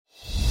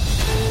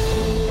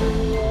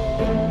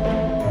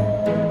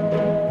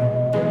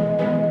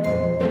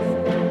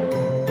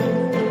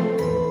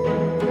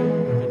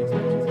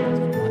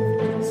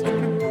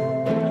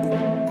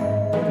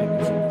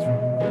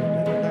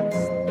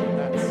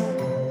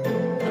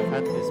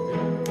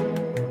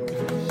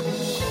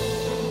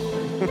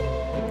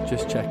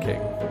Just checking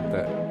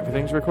that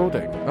everything's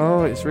recording.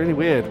 Oh, it's really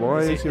weird. Why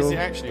is it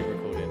actually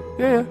recording?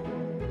 Yeah.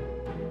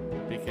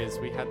 Because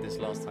we had this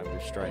last time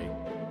with Stray.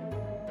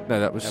 No,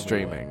 that was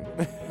streaming.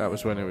 That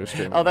was when it was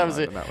streaming. Oh, that was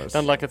it.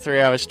 Done like a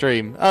 3-hour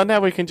stream. Oh, now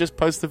we can just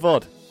post the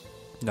VOD.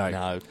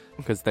 No.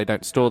 Because they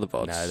don't store the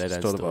VODs. No, they don't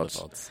store the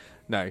VODs.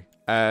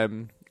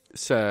 No.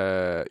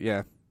 So,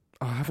 yeah.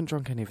 Oh, I haven't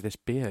drunk any of this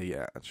beer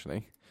yet,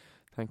 actually.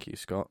 Thank you,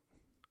 Scott.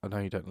 I know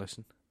you don't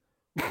listen.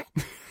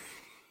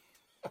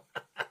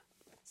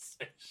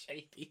 So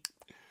shady.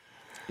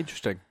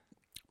 Interesting.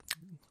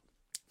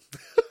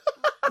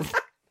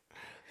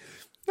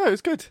 No,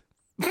 it's good.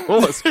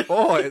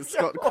 It's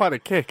got quite a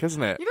kick,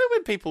 hasn't it? You know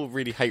when people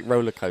really hate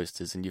roller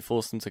coasters and you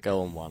force them to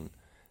go on one,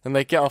 and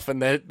they get off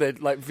and they're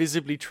like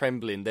visibly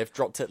trembling. They've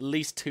dropped at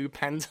least 2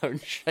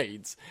 Pantone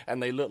shades,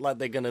 and they look like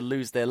they're going to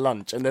lose their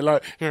lunch. And they're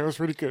like, "Yeah, it was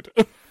really good."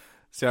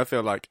 See, I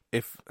feel like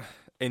if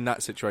in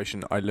that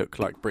situation, I look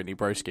like Brittany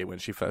Broski when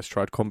she first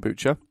tried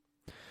kombucha.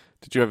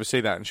 Did you ever see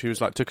that? And she was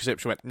like, took a sip,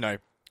 she went, "No."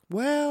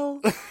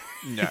 Well,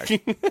 no.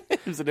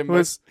 It was an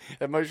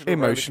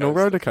emotional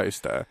roller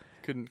coaster.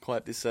 Couldn't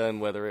quite discern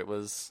whether it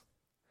was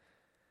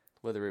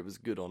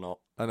good or not.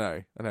 I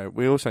know.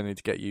 We also need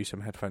to get you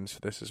some headphones for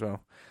this as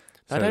well.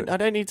 So I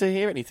don't need to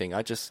hear anything.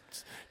 I just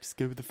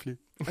go with the flow.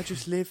 I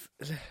just live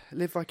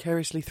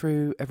vicariously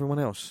through everyone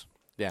else.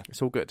 Yeah.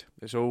 It's all good.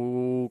 It's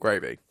all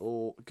gravy.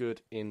 All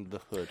good in the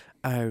hood.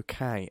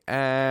 Okay.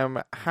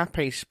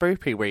 Happy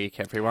Spoopy Week,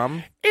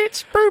 everyone.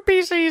 It's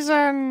Spoopy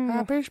season.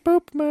 Happy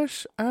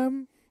Spoopmas.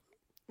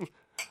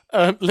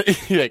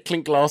 Yeah,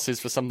 clink glasses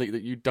for something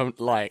that you don't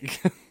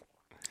like.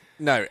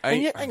 No,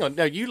 hang on.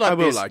 No, you like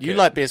beers. You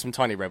like beers from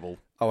Tiny Rebel.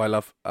 Oh, I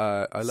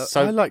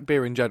like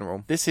beer in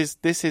general. This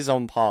is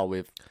on par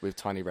with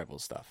Tiny Rebel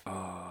stuff.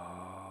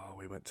 Oh,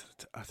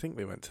 I think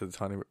we went to the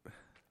Tiny.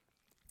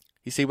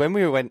 You see, when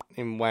we went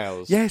in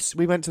Wales, yes,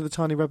 we went to the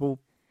Tiny Rebel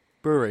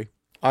brewery.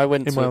 I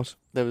went in Wales.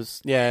 There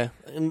was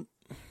and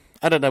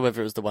I don't know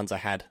whether it was the ones I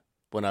had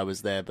when I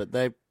was there, but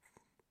they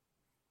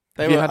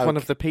you had one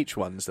of the peach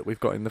ones that we've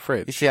got in the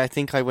fridge. You see, I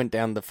think I went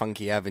down the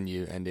funky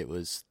avenue, and it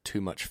was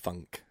too much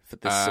funk for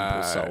this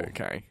simple soul.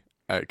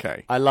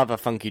 Okay. I love a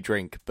funky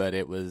drink, but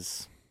it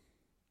was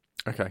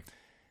okay.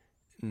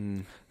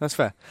 That's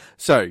fair.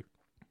 So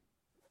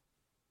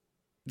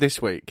this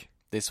week.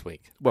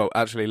 Well,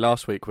 actually,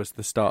 last week was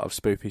the start of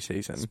Spoopy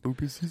season.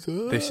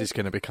 This is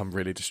going to become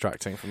really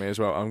distracting for me as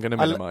well. I'm going to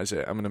minimise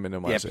it.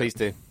 Yeah, please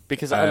do.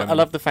 Because I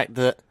love the fact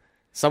that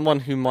someone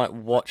who might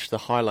watch the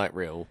highlight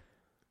reel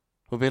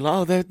will be like,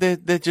 oh,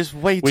 they're just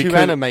way too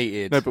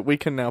animated. No, but we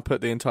can now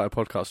put the entire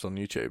podcast on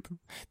YouTube.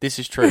 This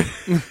is true.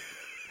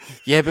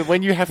 Yeah, but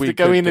when you have to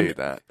go in and...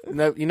 that.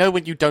 No, you know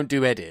when you don't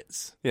do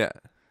edits? Yeah.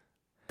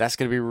 That's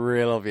going to be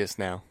real obvious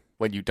now,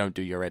 when you don't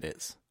do your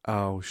edits.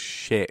 Oh,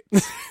 shit.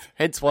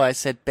 Hence why I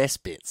said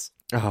best bits.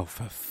 Oh,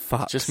 for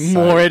fuck's Just sake.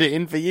 more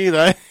editing for you,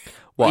 though.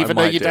 Even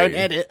though you don't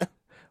edit.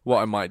 What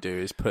I might do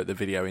is put the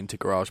video into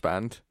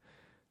GarageBand.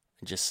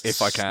 Just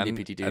if I can.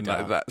 And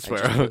that's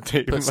where I'll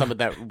do. Put some of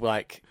that,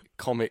 like,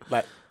 comic...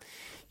 like,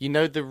 you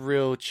know the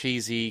real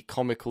cheesy,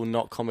 comical,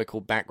 not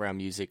comical background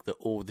music that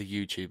all the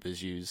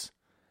YouTubers use?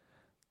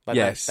 Like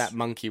yes. That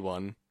monkey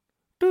one.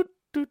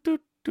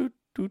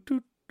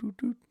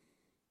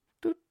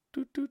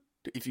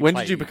 When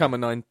did you become a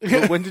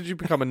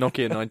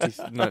Nokia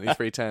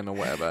 9310 or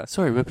whatever?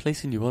 Sorry, we're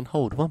placing you on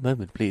hold. 1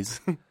 moment,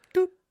 please.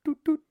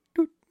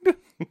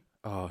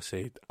 Oh,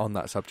 see, on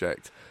that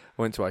subject,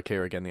 I went to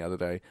IKEA again the other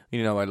day.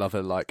 You know, I love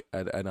an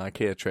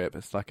IKEA trip.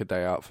 It's like a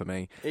day out for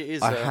me. It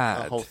is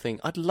a whole thing.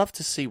 I'd love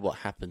to see what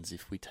happens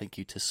if we take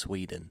you to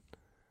Sweden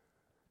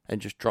and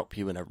just drop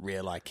you in a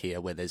real IKEA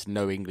where there's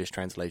no English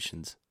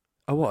translations.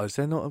 Oh, what? Is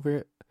there not a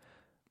real...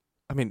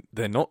 I mean,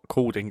 they're not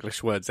called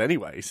English words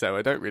anyway, so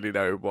I don't really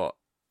know what...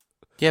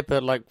 Yeah,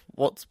 but, like,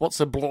 what's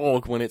a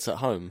blog when it's at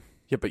home?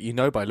 Yeah, but you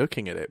know by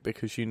looking at it,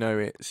 because you know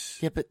it's...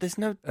 Yeah, but there's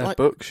no... a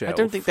bookshelf. I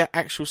don't think they're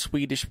actual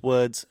Swedish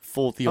words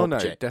for the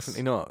objects. No,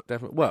 definitely not.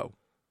 Well,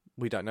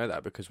 we don't know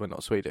that because we're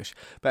not Swedish.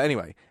 But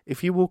anyway,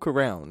 if you walk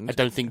around... I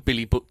don't think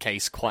Billy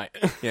Bookcase quite...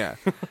 Yeah.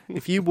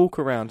 If you walk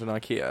around an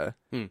IKEA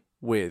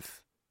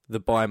with the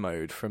buy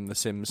mode from The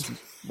Sims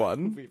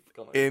 1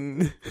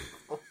 in...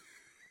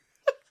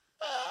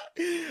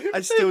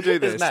 I still do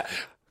this.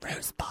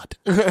 Rosebud.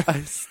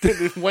 I'm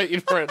still waiting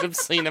for an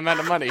obscene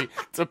amount of money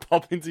to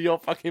pop into your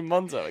fucking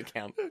Monzo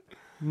account.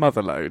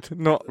 Motherload,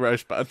 not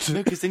Rosebud.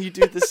 No, because then you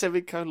do the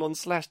semicolon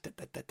slash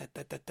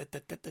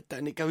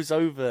and it goes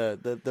over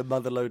the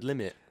Motherload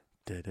limit.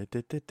 No,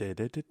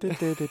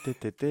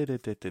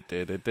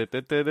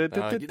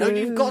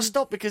 you've got to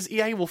stop because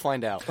EA will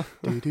find out.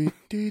 Right,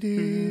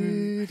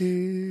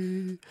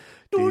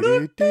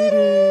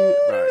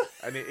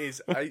 and it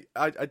is. I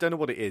don't know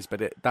what it is,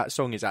 but that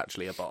song is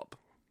actually a bop.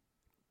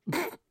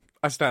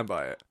 I stand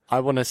by it.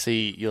 I want to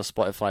see your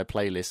Spotify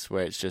playlist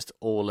where it's just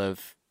all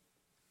of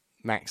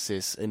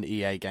Maxis and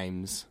EA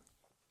games,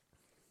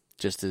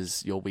 just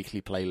as your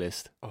weekly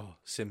playlist. Oh,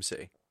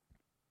 SimCity.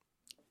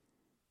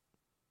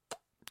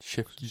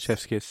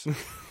 Chef's kiss.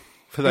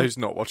 For those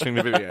not watching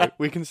the video,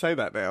 we can say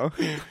that now.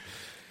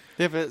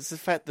 Yeah, but it's the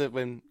fact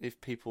that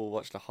if people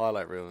watch the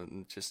highlight reel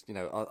and just,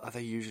 are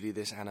they usually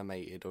this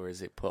animated or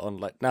is it put on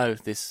like, no,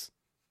 this...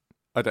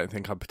 I don't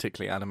think I'm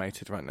particularly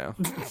animated right now.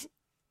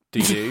 Do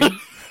you?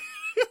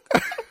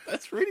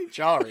 That's really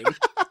jarring.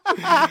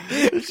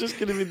 It's just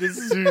going to be this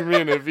zoom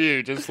in of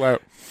you, just like,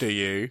 do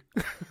you?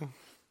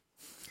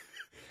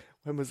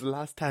 When was the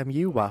last time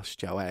you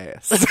washed your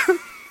ass?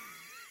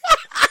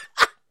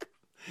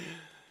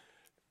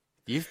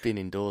 You've been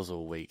indoors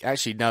all week.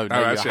 Actually, no,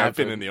 actually, I've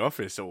been in the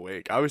office all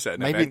week. I was at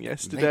an event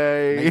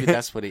yesterday. Maybe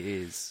that's what it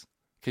is.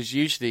 Because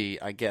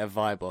usually I get a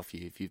vibe off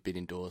you if you've been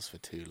indoors for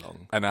too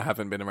long. And I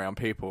haven't been around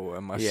people,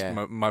 and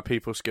my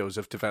people skills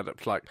have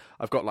developed. Like,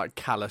 I've got like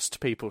calloused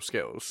people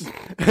skills.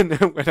 And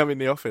when I'm in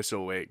the office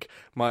all week,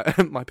 my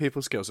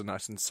people skills are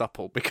nice and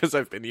supple because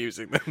I've been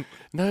using them.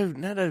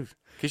 No.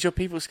 Because your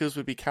people skills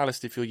would be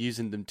calloused if you're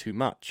using them too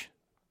much.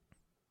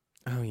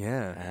 Oh,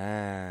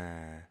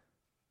 yeah.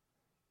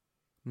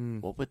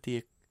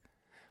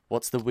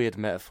 What's the weird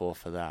metaphor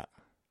for that?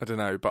 I don't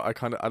know,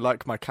 but I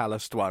like my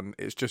calloused one.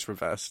 It's just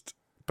reversed,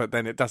 but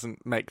then it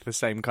doesn't make the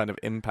same kind of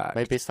impact.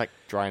 Maybe it's like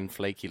dry and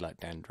flaky, like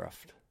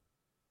dandruff.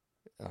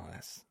 Oh,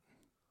 that's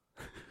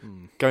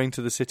Going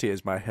to the city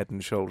is my Head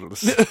and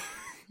Shoulders.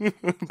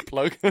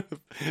 Plug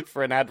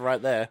for an ad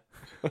right there.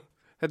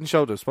 Head and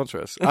Shoulders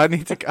sponsor us. I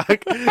need to.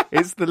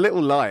 It's the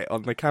little light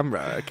on the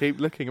camera. I keep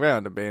looking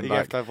around and being you like,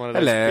 have to have one of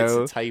those bits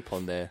of tape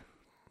on there.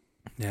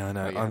 Yeah, I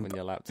know. On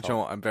your laptop. Do you know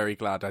what? I'm very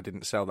glad I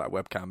didn't sell that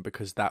webcam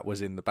because that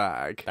was in the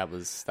bag. That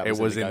was it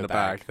was in the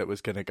bag that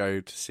was going to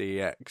go to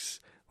CEX.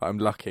 But I'm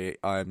lucky.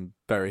 I'm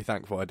very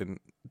thankful I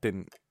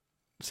didn't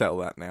sell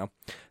that now.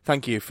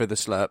 Thank you for the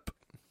slurp.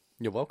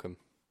 You're welcome.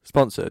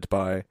 Sponsored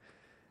by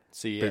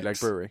CEX. Bootleg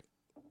Brewery.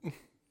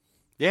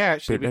 Yeah,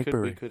 actually, Bootleg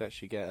we could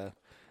actually get a...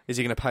 Is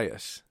he going to pay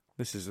us?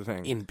 This is the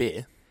thing. In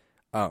beer?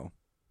 Oh.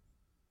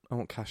 I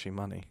want cashy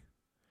money.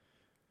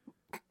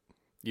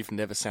 You've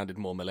never sounded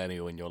more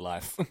millennial in your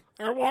life.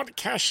 I want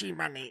cashy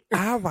money.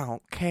 I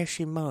want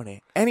cashy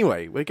money.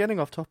 Anyway, we're getting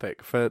off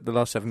topic for the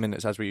last 7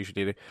 minutes, as we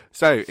usually do.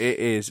 So, it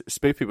is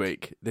Spoopy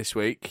Week this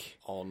week.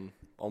 On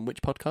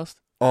which podcast?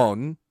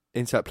 On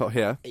Insert Plot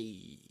Here.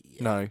 Yeah.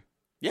 No.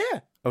 Yeah.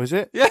 Oh, is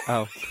it? Yeah.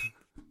 Oh.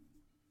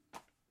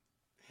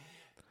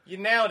 You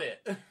nailed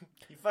it.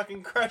 You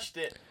fucking crushed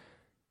it.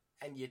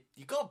 And you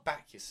got to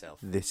back yourself.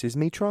 This is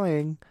me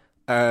trying.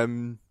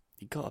 You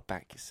got to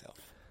back yourself.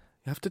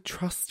 You have to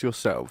trust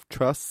yourself.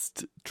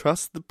 Trust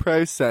the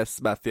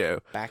process, Matthew.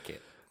 Back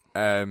it.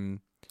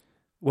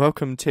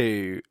 Welcome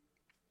to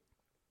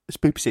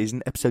Spoopy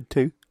Season, Episode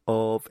 2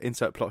 of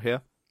Insert Plot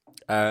Here.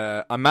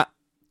 I'm Matt.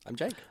 I'm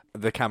Jake.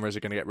 The cameras are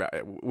going to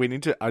get... We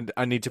need to...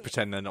 I need to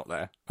pretend they're not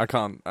there. I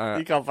can't...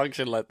 you can't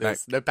function like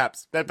this. No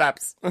paps. No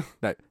paps.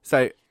 No.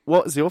 So,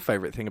 what's your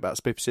favourite thing about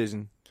Spoopy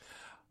Season?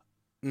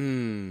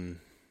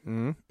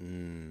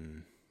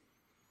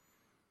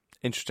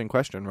 Interesting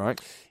question,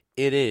 right?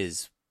 It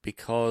is,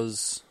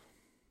 because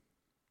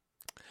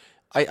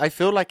I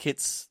feel like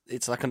it's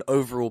like an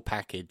overall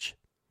package.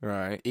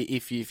 Right.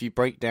 If you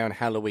break down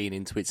Halloween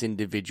into its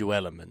individual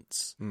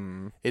elements,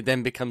 it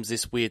then becomes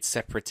this weird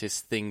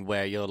separatist thing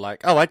where you're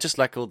like, oh, I just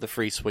like all the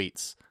free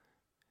sweets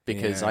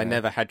because I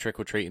never had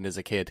trick-or-treating as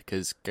a kid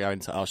because going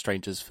to Our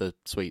Strangers for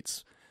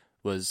sweets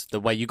was the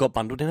way you got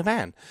bundled in a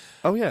van.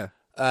 Oh, yeah.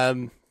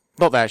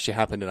 Not that actually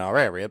happened in our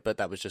area, but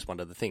that was just one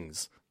of the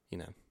things,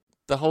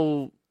 The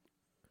whole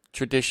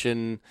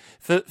tradition,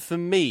 for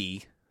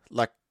me,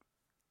 like,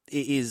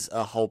 it is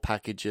a whole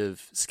package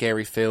of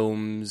scary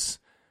films,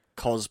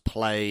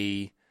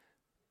 cosplay,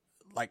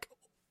 like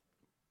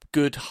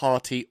good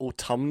hearty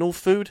autumnal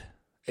food.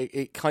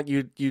 It can't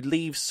you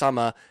leave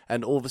summer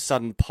and all of a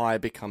sudden pie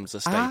becomes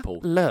a staple.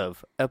 I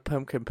love a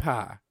pumpkin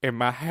pie in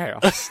my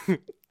house.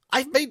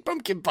 I've made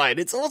pumpkin pie and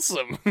it's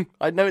awesome.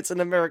 I know it's an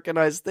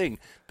Americanized thing,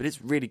 but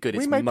it's really good.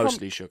 It's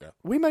mostly sugar.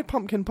 We made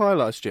pumpkin pie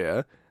last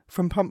year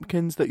from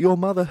pumpkins that your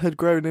mother had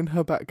grown in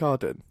her back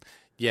garden.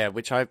 Yeah,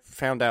 which I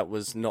found out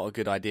was not a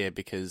good idea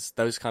because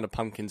those kind of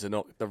pumpkins are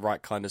not the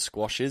right kind of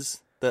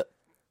squashes that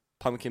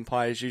pumpkin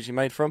pie is usually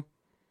made from.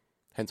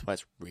 Hence why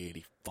it's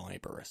really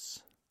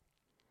fibrous.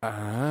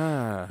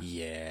 Ah.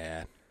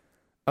 Yeah.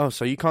 Oh,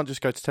 so you can't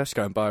just go to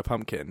Tesco and buy a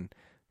pumpkin,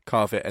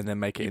 carve it, and then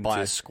make it into...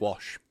 buy a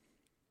squash.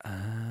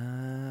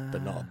 Ah.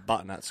 But not a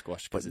butternut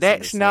squash. But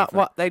that's not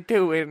what they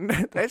do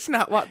in... That's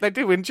not what they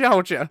do in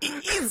Georgia.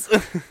 It is.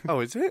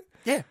 Oh, is it?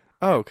 Yeah.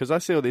 Oh, because I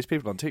see all these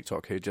people on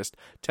TikTok who just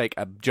take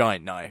a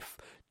giant knife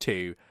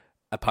to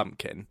a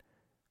pumpkin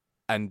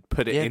and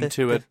put it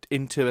into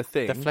a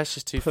thing. The flesh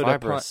is too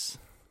fibrous.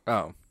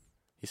 Oh.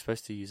 You're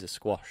supposed to use a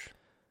squash.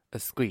 A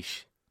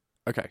squish.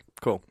 Okay,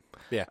 cool.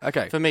 Yeah.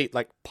 Okay. For me,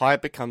 like, pie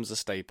becomes a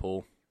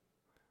staple.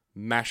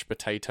 Mashed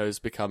potatoes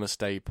become a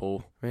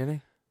staple.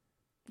 Really?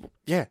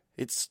 Yeah.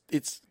 It's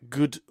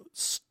good,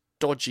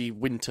 stodgy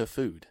winter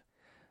food.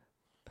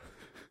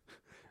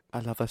 I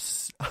love I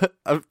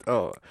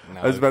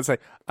was about to say,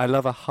 I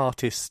love a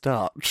hearty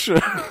starch.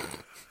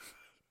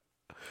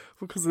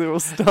 Because they're all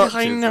starches.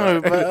 I know,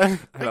 right?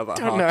 but I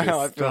don't know how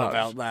I feel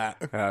about that.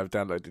 I've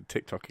downloaded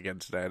TikTok again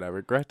today and I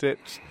regret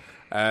it.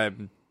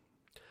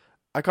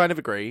 I kind of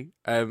agree.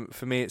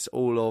 For me, it's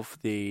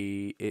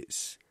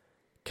it's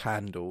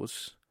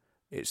candles.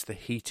 It's the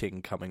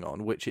heating coming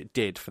on, which it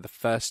did for the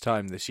first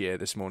time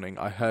this morning.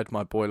 I heard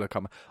my boiler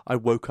come. I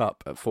woke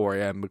up at 4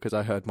 a.m. because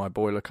I heard my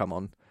boiler come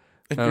on.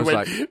 And I was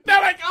like,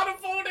 no, I can't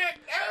afford it.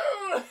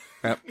 No.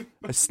 Yep.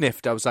 I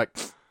sniffed. I was like,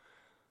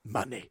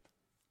 money.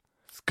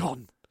 It's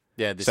gone.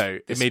 Yeah, this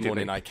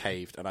morning I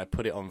caved and I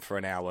put it on for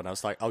an hour and I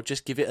was like, I'll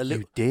just give it a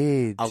little... You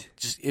did.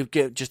 It'll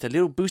get just a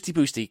little boosty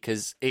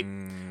because it...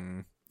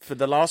 For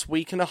the last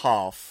week and a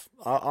half,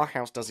 our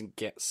house doesn't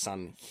get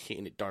sun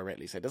hitting it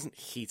directly, so it doesn't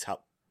heat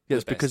up.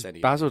 Yes, because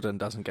Basildon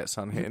doesn't get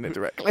sun hitting it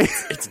directly.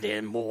 It's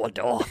near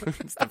Mordor.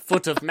 It's the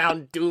foot of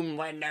Mount Doom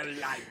where no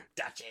light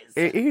touches.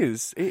 It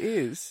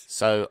is.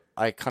 So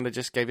I kind of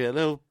just gave it a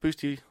little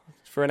boosty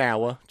for an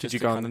hour. Did you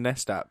go on the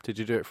Nest app? Did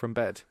you do it from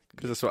bed?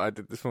 Because that's what I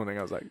did this morning.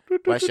 I was like...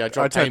 Well, actually, I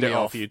dropped Amy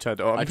off. You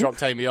turned it on. I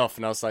dropped Amy off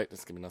and I was like,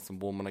 it's going to be nice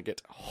and warm when I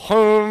get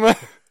home.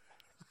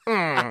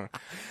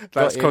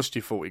 That's cost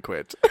you 40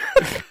 quid.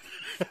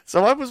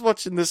 So I was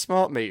watching the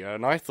smart meter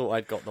and I thought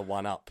I'd got the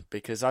one up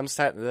because I'm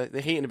sat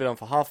the heating had been on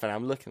for half an hour.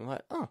 I'm looking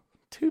like,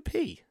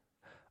 2p.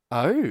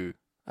 Oh.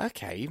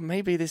 Okay,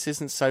 maybe this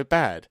isn't so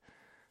bad.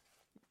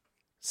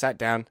 Sat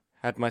down,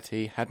 had my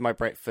tea, had my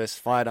breakfast,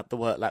 fired up the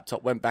work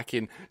laptop, went back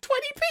in.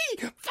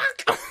 20p!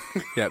 Fuck!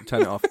 Yep,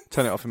 turn it off.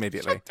 Turn it off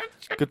immediately.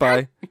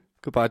 Goodbye.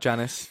 Goodbye,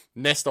 Janice.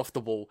 Nest off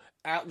the wall,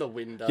 out the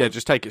window. Yeah,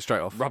 just take it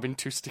straight off. Rubbing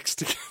 2 sticks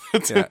together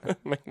to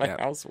make my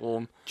house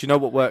warm. Do you know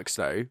what works,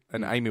 though?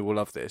 And Amy will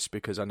love this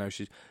because I know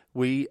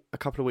a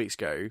couple of weeks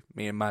ago,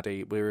 me and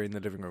Maddie, we were in the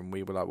living room.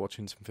 We were like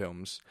watching some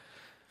films.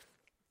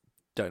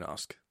 Don't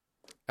ask.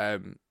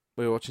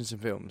 We were watching some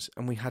films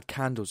and we had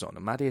candles on.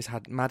 And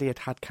Maddie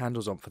had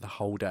candles on for the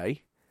whole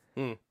day.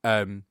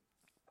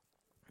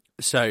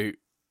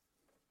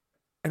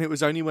 And it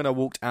was only when I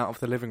walked out of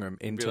the living room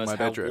into my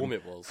bedroom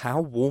how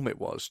warm it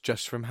was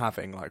just from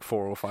having like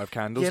 4 or 5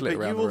 candles lit around the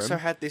room. Yeah, but you also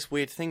had this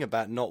weird thing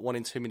about not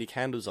wanting too many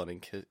candles on in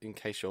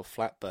case your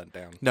flat burnt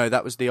down. No,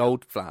 that was the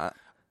old flat.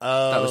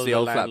 That was the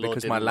old flat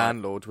because my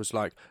landlord was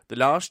like, the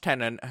last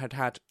tenant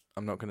had...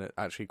 I'm not going to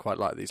actually quite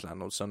like these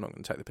landlords, so I'm not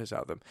going to take the piss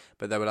out of them.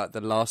 But they were like,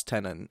 the last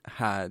tenant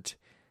had...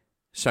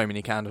 so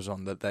many candles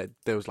on that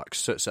there was like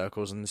soot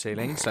circles in the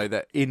ceiling, so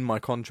that in my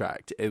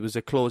contract, it was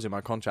a clause in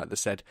my contract that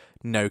said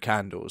no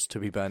candles to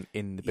be burnt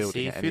in the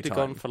building at any time. If you'd have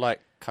gone for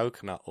like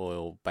coconut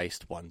oil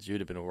based ones, you'd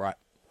have been all right.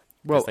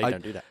 Well, they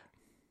don't do that.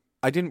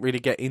 I didn't really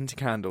get into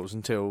candles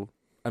until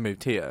I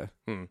moved here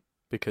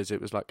because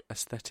it was like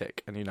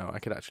aesthetic, and I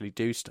could actually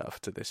do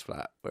stuff to this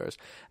flat. Whereas,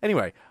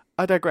 anyway,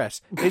 I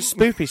digress. It's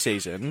spoopy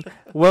season.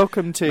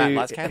 Welcome to Matt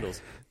likes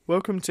candles.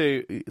 Welcome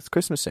to it's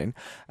Christmas soon.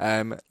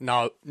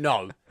 No.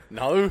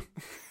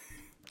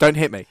 Don't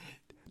hit me.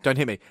 Don't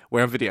hit me.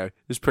 We're on video.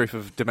 There's proof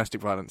of domestic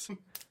violence.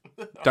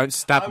 Don't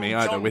stab me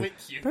either.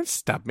 Don't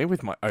stab me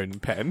with my own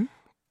pen.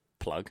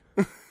 Plug.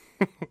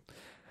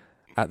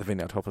 At the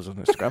Vineyard Hoppers on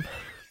Instagram.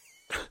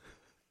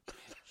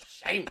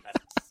 Shameless.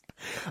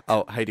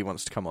 Oh, Heidi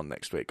wants to come on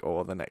next week,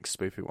 or the next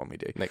spoopy one we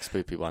do. Next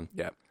spoopy one.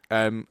 Yeah.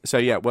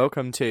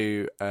 Welcome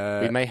to...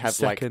 we may have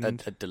like a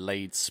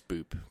delayed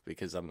spoop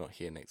because I'm not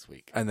here next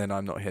week. And then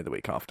I'm not here the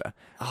week after.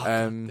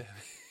 Oh,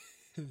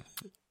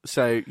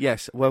 So,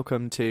 yes,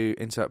 welcome to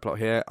Insert Plot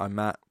here. I'm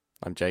Matt.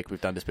 I'm Jake. We've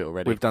done this bit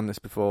already. We've done this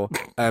before.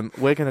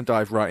 We're going to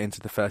dive right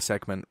into the first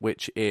segment,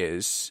 which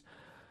is...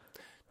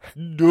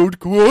 Don't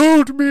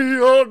quote me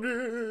on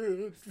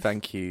it!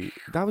 Thank you.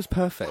 That was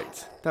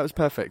perfect.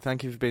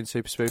 Thank you for being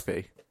super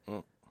spoopy.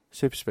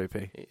 Super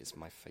spoopy. It is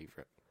my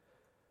favourite.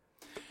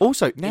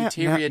 Also,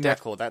 interior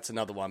decor, that's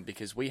another one,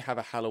 because we have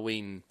a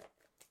Halloween...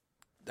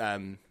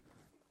 Can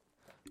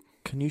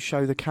you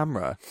show the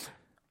camera?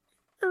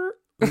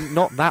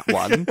 Not that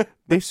one.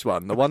 This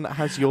one. The one that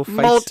has your face.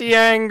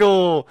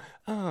 Multi-angle!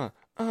 I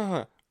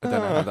don't know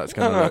how that's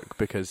going to look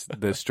because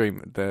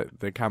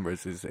the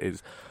cameras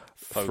is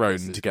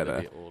thrown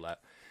together.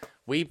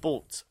 We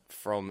bought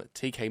from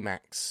TK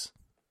Maxx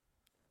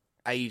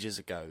ages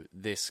ago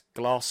this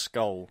glass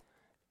skull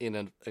in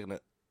an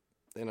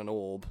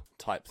orb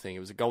type thing. It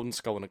was a golden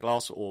skull in a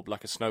glass orb,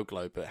 like a snow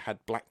globe, but it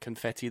had black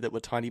confetti that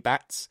were tiny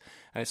bats,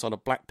 and it's on a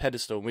black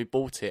pedestal. And we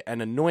bought it,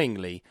 and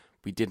annoyingly,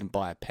 we didn't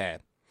buy a pair.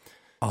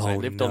 So it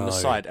lived on the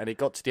side, and it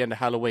got to the end of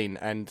Halloween,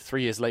 and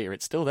 3 years later,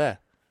 it's still there.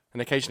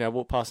 And occasionally I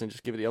walk past and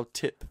just give it the old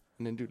tip,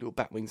 and then do little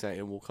bat wings at it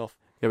and walk off.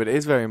 Yeah, but it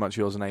is very much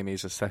yours and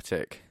Amy's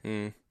aesthetic,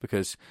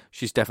 because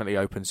she's definitely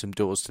opened some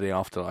doors to the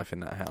afterlife in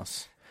that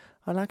house.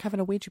 I like having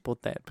a Ouija board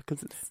there,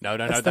 because it's No,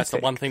 that's the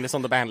one thing that's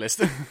on the ban list.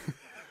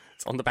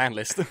 It's on the ban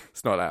list.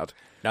 It's not allowed.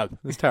 No.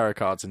 There's tarot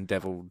cards and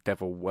devil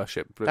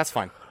worship. That's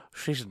fine.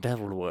 She's a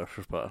devil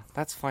worshipper.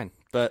 That's fine.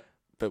 But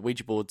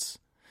Ouija boards...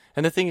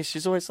 And the thing is,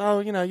 she's always,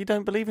 you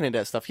don't believe in any of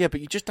that stuff. Yeah, but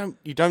you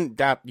don't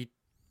doubt, you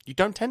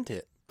don't tend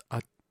it. I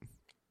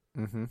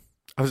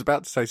was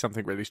about to say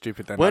something really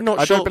stupid then.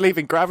 I don't believe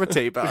in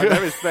gravity, but I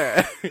know it's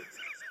there.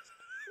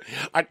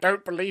 I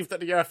don't believe that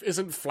the Earth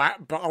isn't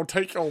flat, but I'll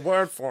take your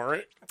word for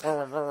it.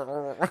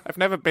 I've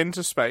never been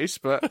to space,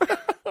 but...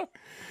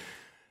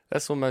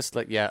 That's almost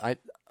like,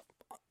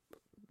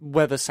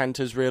 whether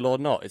Santa's real or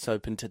not, it's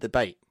open to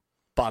debate.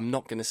 But I'm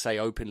not going to say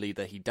openly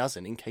that he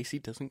doesn't, in case he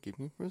doesn't give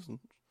me a present.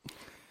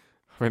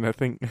 I mean, I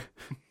think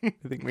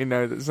we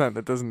know that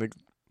Santa doesn't.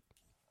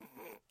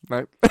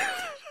 Nope.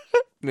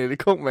 Nearly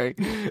caught me.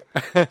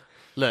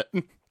 Look,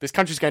 this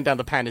country's going down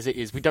the pan as it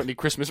is. We don't need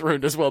Christmas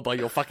ruined as well by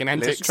your fucking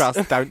antics. Liz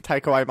Truss, don't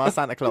take away my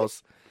Santa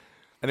Claus.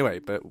 Anyway,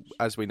 but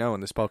as we know on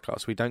this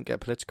podcast, we don't get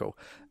political.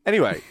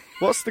 Anyway,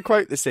 what's the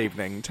quote this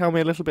evening? Tell me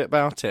a little bit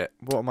about it.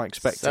 What am I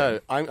expecting?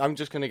 So, I'm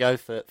just going to go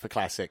for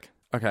classic.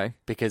 Okay.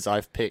 Because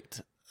I've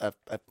picked...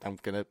 I'm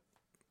going to...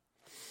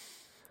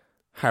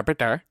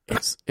 Habiter.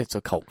 It's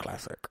a cult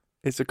classic.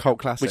 It's a cult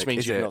classic. Which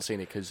means you've not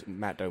seen it because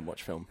Matt don't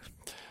watch film.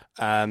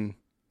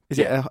 Is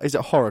it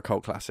a horror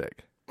cult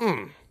classic?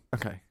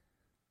 Okay.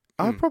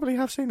 I Mm. probably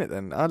have seen it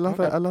then. I love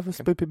a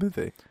spoopy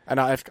movie. And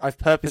I've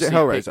purposely Is it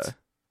Hellraiser? picked...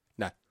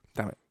 No.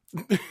 Damn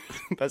it.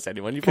 That's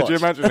anyone you've Could watched. you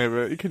imagine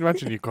it? You can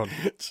imagine you've gone.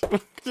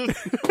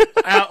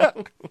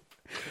 Ow.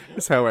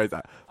 It's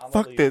Hellraiser.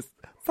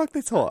 Fuck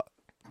this hot.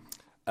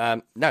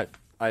 No,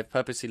 I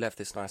purposely left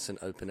this nice and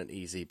open and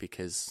easy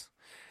because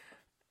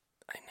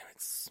I know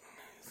it's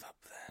smooth up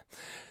there.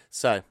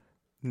 So,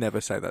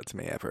 Never say that to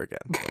me ever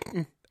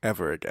again.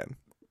 Ever again.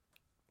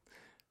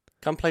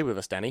 come play with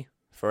us, Danny.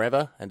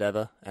 Forever and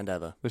ever and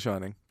ever. The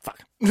Shining.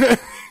 Fuck.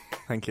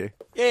 Thank you.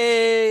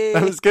 Yay!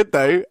 That was good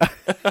though.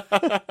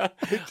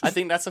 I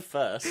think that's a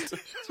first.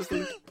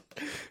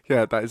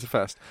 Yeah, that is a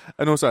first.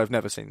 And also, I've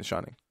never seen The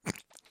Shining.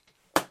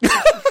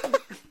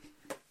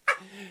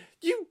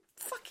 You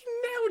fucking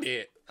nailed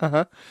it.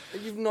 Uh-huh.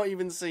 You've not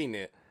even seen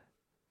it.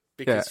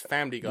 Because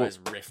Family Guy's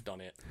riffed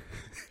on it.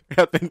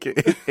 I think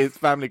it's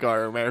Family Guy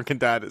or American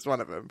Dad. It's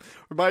one of them.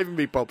 It might even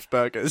be Bob's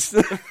Burgers.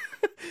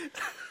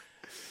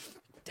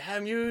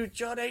 Damn you,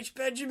 John H.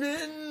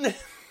 Benjamin!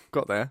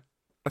 Got there.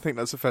 I think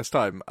that's the first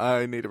time.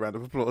 I need a round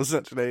of applause,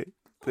 actually.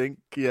 Think,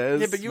 yes.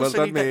 Yeah, but you well also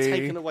done need that me.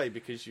 taken away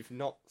because you've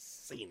not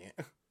seen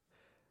it.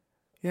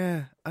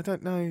 Yeah, I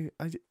don't know.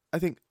 I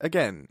think,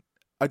 again,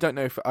 I don't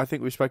know if... I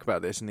think we spoke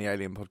about this in the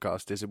Alien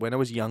podcast, is when I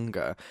was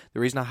younger, the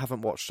reason I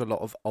haven't watched a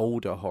lot of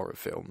older horror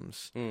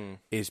films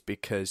is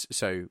because...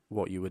 So,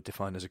 what you would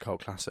define as a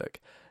cult classic.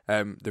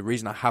 The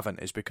reason I haven't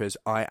is because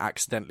I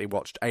accidentally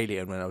watched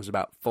Alien when I was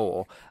about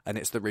 4, and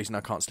it's the reason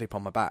I can't sleep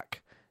on my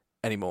back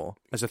anymore.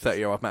 As a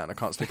 30-year-old man, I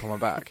can't sleep on my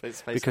back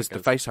because the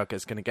facehugger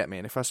is going to get me,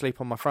 and if I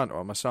sleep on my front or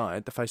on my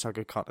side, the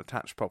facehugger can't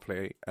attach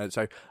properly,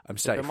 so I'm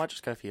safe. I might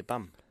just go for your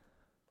bum.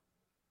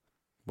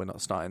 We're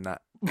not starting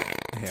that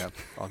here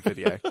on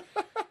video.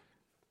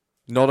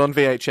 Not on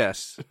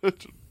VHS.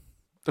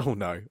 Oh,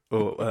 no.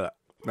 Oh,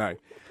 no.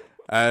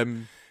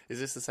 Is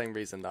this the same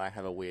reason that I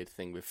have a weird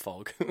thing with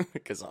fog?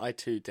 Because I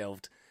too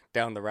delved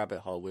down the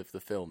rabbit hole with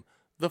the film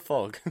The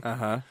Fog.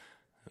 Uh-huh.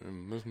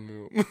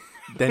 You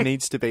There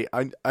needs to be...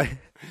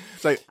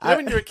 So know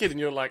when you're a kid and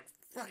you're like,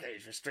 fuck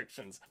age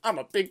restrictions. I'm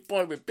a big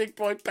boy with big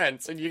boy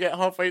pants. And you get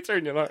halfway through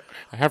and you're like,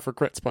 I have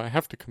regrets, but I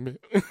have to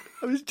commit.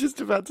 I was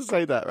just about to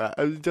say that, right?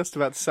 I was just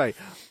about to say...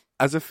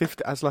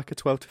 As like a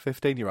 12 to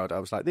 15-year-old, I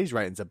was like, these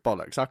ratings are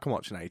bollocks. I can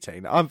watch an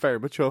 18. I'm very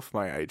mature for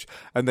my age.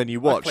 And then you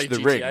watch The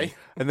GTA. Ring.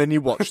 And then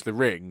you watch The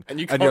Ring. And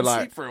you can't you're sleep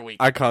like, for a week.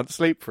 I can't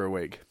sleep for a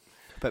week.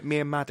 But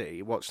me and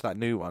Maddie watched that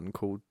new one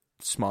called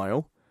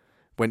Smile.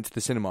 Went to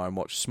the cinema and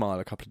watched Smile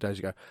a couple of days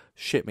ago.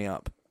 Shit me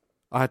up.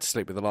 I had to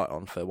sleep with the light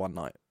on for one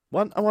night.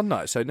 One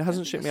night, so it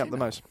hasn't shit me up the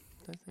most.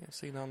 I don't think I've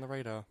seen that on the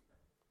radar.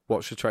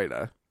 Watch the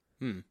trailer.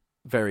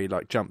 Very,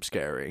 jump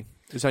scary.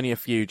 There's only a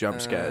few jump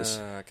scares.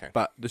 Okay.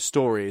 But the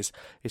story is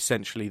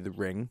essentially The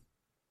Ring,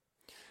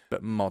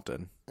 but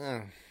modern.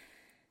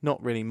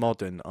 Not really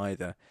modern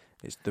either.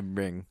 It's The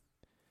Ring,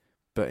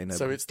 but in a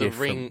so it's the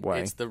ring.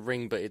 way. It's The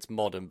Ring, but it's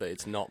modern. But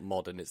it's not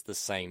modern. It's the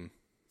same.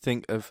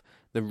 Think of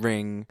The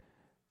Ring.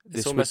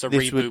 It's almost a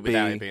reboot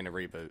without it being a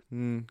reboot.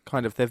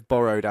 Kind of. They've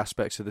borrowed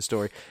aspects of the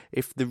story.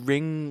 If The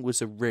Ring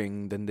was a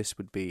ring, then this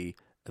would be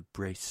a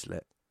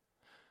bracelet.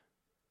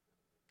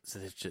 So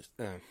they've just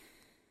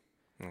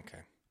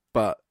okay.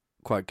 But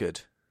quite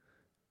good.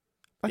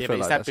 I Yeah, feel but is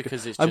like that that's good.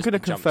 because it's I'm just going to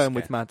a jump confirm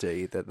with scare?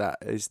 Maddie that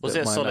is. Was that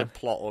it a my solid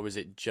plot, or was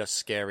it just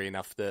scary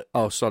enough that?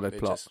 Oh, solid it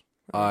plot. just-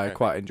 I okay.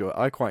 quite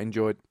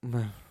enjoyed.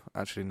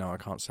 Actually, no, I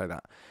can't say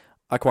that.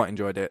 I quite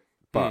enjoyed it,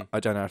 but I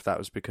don't know if that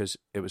was because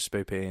it was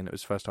spoopy and it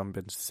was the first time I've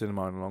been to the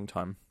cinema in a long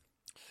time,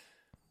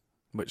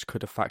 which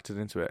could have factored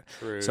into it.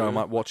 True. So I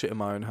might watch it in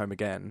my own home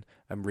again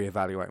and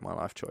reevaluate my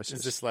life choices.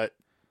 Is this like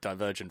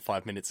Divergent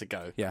 5 minutes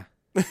ago? Yeah.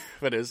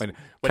 When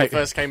it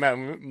first came out,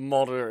 I'm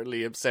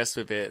moderately obsessed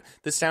with it.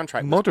 The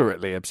soundtrack was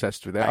Moderately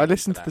obsessed with it. I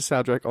listened to the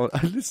soundtrack on.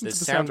 I listened the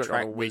to the soundtrack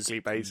on a was weekly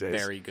basis.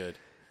 very good.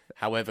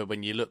 However,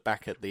 when you look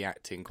back at the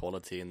acting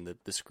quality and the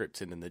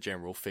scripting and the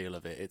general feel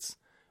of it, it's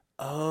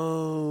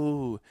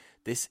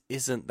this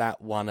isn't that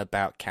one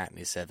about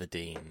Katniss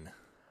Everdeen.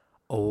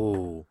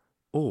 Oh,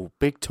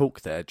 big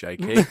talk there,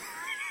 Jakey.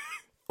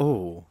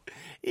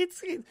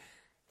 It's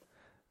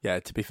Yeah,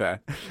 to be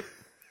fair,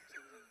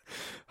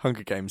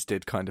 Hunger Games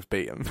did kind of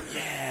beat him.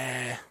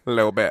 Yeah. A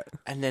little bit.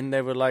 And then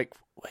they were like,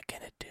 we're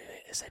going to do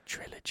it as a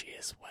trilogy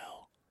as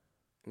well.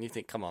 And you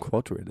think, come on.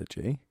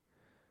 Quadrilogy?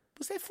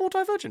 Was there 4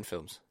 Divergent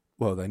films?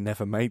 Well, they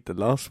never made the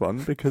last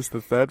one because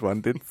the third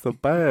one did so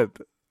bad.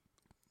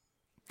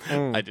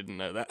 I didn't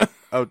know that.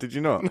 Oh, did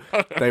you not?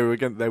 No. They were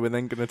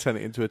then going to turn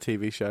it into a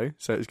TV show.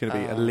 So it was going to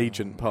be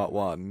Allegiant Part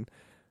 1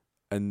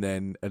 and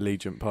then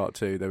Allegiant Part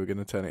 2. They were going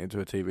to turn it into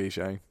a TV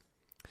show.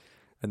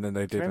 And then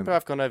they didn't. Remember,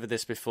 I've gone over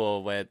this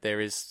before where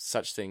there is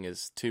such thing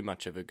as too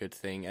much of a good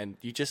thing and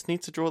you just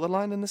need to draw the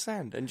line in the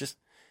sand and just,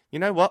 you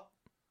know what?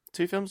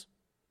 2 films?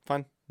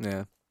 Fine.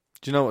 Yeah.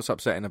 Do you know what's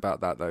upsetting about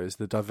that, though, is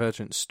the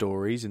Divergent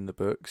stories in the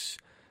books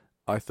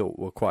I thought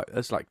were quite,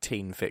 as like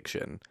teen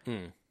fiction,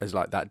 as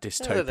like that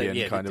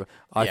dystopian kind of,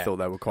 I thought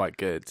they were quite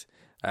good.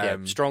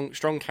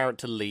 Strong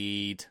character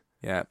lead.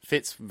 Yeah.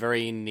 Fits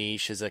very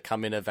niche as a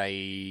coming of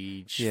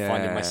age,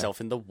 finding myself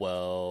in the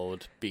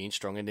world, being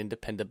strong and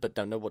independent, but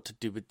don't know what to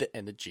do with the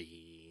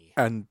energy.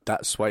 And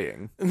that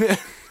swaying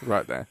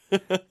right there.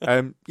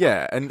 And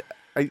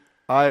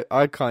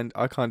I kind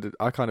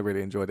of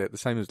really enjoyed it. The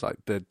same as like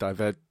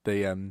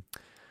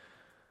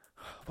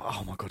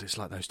oh my god, it's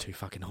like those 2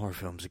 fucking horror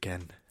films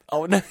again.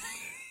 Oh no.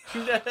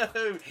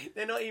 No,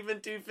 they're not even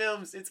 2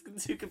 films. It's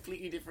 2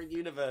 completely different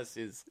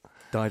universes.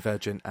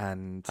 Divergent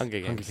and Hunger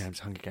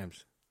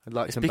Games. I'd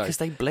like it's because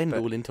they blend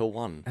all into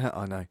one.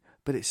 I know.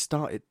 But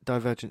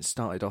Divergent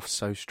started off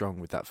so strong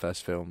with that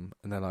first film,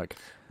 and they're like...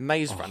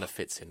 Maze Runner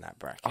fits in that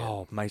bracket.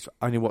 Oh, I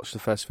only watched the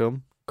first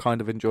film,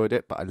 kind of enjoyed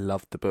it, but I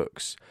loved the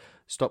books.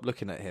 Stop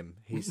looking at him.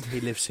 He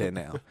lives here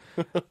now.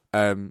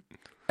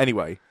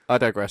 Anyway, I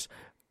digress.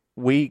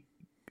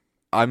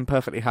 I'm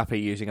perfectly happy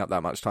using up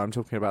that much time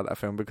talking about that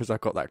film because I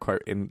got that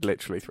quote in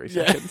literally 3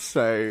 seconds.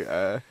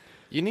 So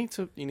you need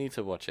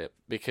to watch it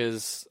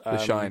because The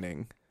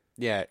Shining.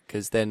 Yeah,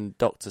 because then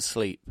Doctor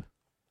Sleep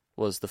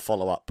was the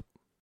follow-up.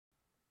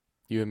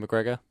 Ewan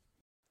McGregor.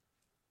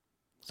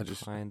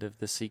 It's kind of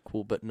the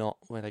sequel, but not,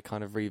 where they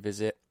kind of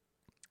revisit.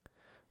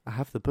 I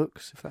have the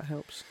books, if that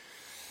helps.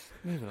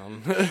 Moving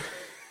on.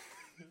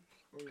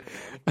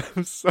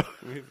 I'm sorry.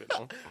 Moving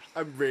on.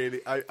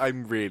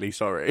 I'm really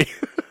sorry.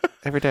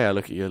 Every day I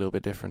look at you a little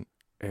bit different.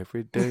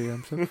 Every day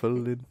I'm so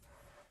falling.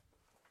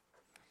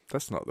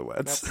 That's not the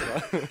words.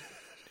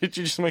 Did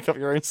you just make up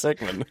your own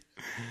segment?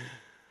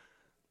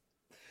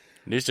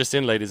 News just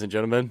in, ladies and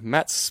gentlemen.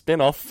 Matt's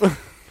spin-off.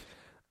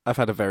 I've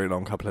had a very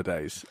long couple of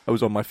days. I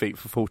was on my feet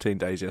for 14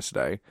 days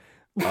yesterday.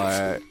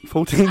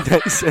 14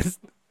 days.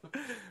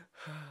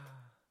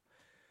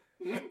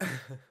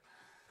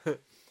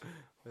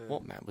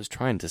 What Matt was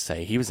trying to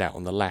say, he was out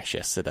on the lash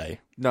yesterday.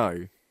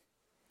 No.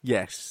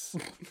 Yes.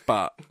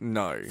 But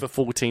no. For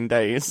 14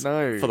 days?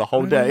 No. For the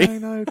whole day?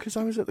 No, because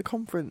I was at the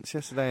conference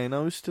yesterday and I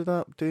was stood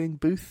up doing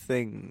booth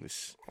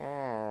things.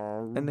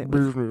 And it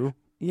was...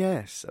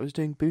 Yes, I was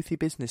doing boothy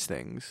business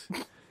things.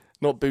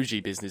 Not bougie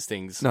business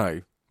things.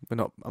 No,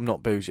 I'm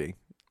not bougie.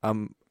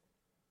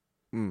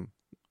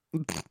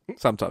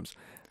 Sometimes.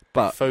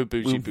 But faux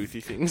bougie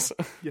boothy things.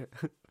 Yeah,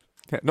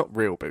 not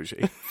real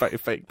bougie.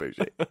 Fake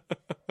bougie.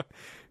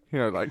 You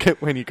know, like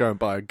when you go and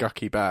buy a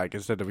Gucky bag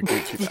instead of a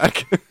Gucci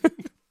bag.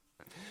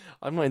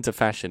 I'm not into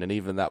fashion, and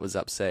even that was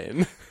upsetting.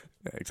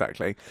 Yeah,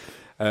 exactly.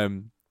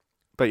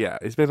 But yeah,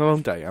 it's been a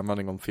long day. I'm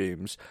running on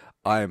fumes.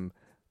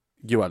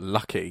 You are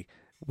lucky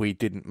we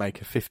didn't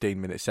make a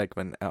 15-minute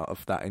segment out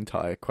of that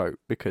entire quote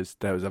because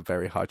there was a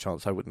very high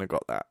chance I wouldn't have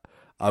got that.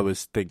 I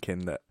was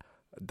thinking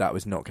that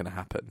was not going to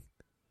happen.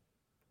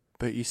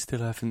 But you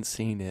still haven't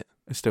seen it.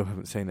 I still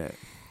haven't seen it.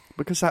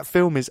 Because that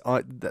film is...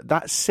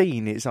 that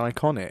scene is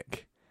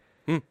iconic.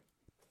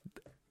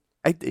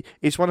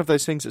 It's one of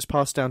those things that's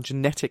passed down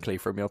genetically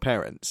from your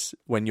parents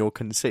when you're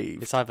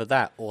conceived. It's either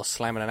that or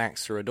slamming an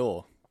axe through a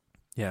door.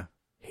 Yeah.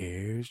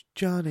 Here's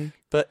Johnny.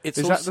 But it's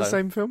Is also... that the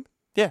same film?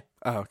 Yeah.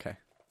 Oh, okay.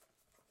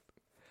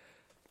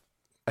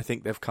 I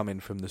think they've come in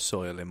from the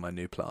soil in my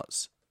new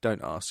plants.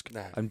 Don't ask.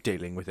 No. I'm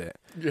dealing with it.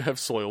 You have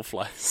soil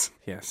flies.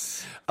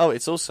 Yes. Oh,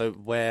 it's also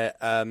where...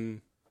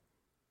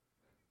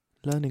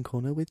 Learning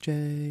Corner with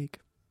Jake.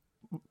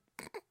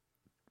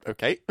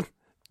 Okay.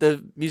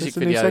 The music That's a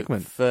video new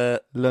segment for...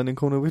 Learning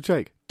Corner with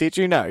Jake. Did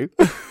you know?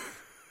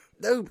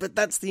 No, but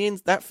that's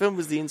that film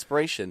was the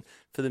inspiration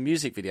for the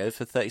music video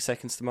for 30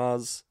 Seconds to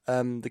Mars,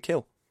 The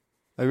Kill.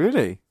 Oh,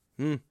 really?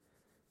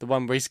 The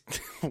one where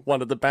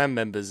one of the band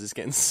members is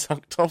getting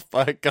sucked off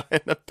by a guy in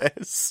a bear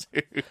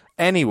suit.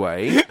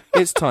 Anyway,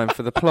 it's time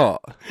for the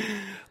plot.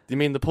 You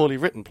mean the poorly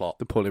written plot?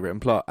 The poorly written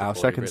plot. Our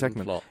second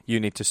segment. Plot. You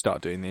need to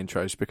start doing the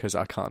intros because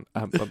I can't.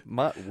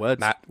 My words,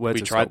 Matt,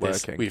 words we tried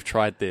this. working. We've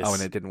tried this. Oh,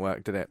 and it didn't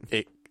work, did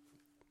it?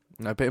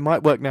 No, but it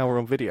might work now we're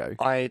on video.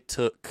 I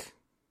took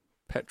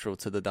petrol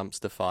to the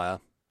dumpster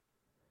fire,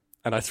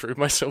 and I threw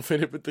myself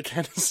in it with the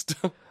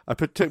canister. I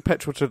took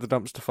petrol to the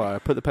dumpster fire,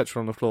 put the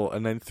petrol on the floor,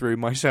 and then threw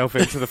myself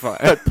into the fire.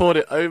 I poured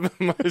it over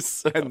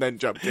myself. And then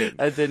jumped in.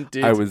 And then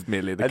I was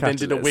merely the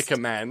catalyst. And then did a Wicker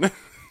Man.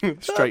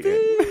 Straight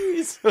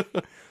in.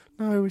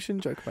 No, we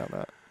shouldn't joke about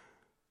that.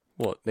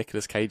 What,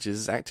 Nicolas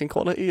Cage's acting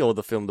quality or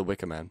the film The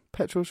Wicker Man?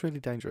 Petrol's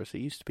really dangerous. It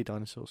used to be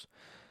dinosaurs.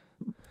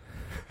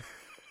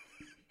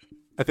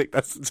 I think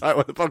that's the title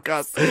of the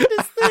podcast.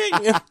 This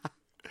thing.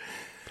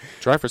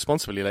 Drive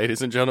responsibly,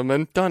 ladies and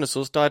gentlemen.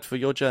 Dinosaurs died for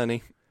your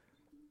journey.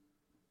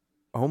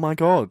 Oh my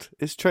god,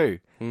 it's true.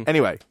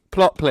 Anyway,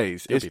 plot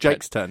please. It's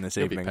Jake's turn this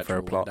You'll be evening for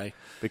a Petrol plot. one day.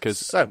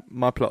 Because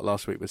my plot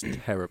last week was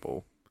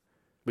terrible.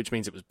 Which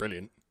means it was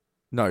brilliant.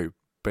 No,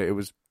 but it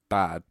was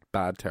bad,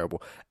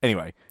 terrible.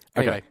 Anyway,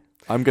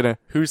 I'm gonna...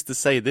 Who's to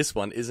say this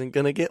one isn't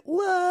gonna get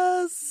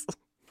worse?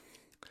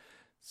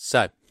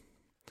 So,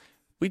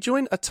 we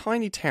join a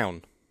tiny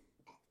town.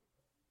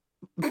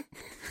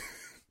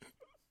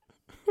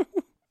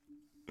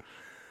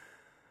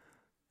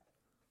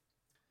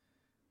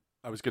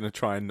 I was going to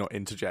try and not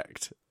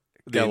interject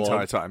the Go entire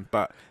on. time,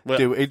 but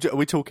are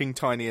we talking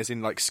tiny as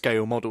in like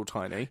scale model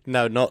tiny?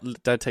 No,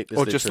 don't take this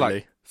Or literally. just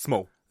like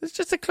small? It's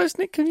just a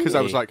close-knit community. Because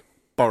I was like,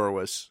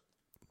 borrowers.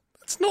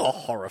 It's not a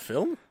horror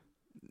film.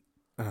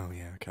 Oh,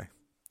 yeah, okay.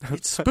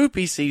 It's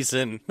spoopy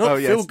season, not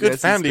feel-good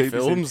family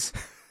films.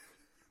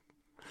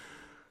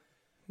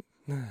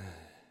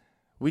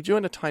 We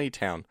join a tiny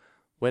town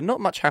where not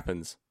much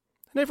happens,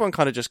 and everyone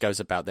kind of just goes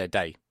about their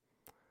day.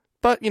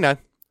 But,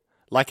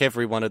 like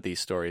every one of these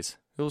stories,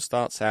 it all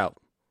starts out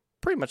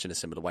pretty much in a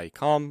similar way.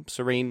 Calm,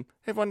 serene,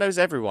 everyone knows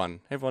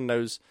everyone. Everyone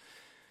knows,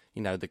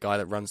 the guy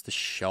that runs the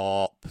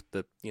shop,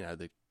 the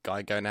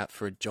guy going out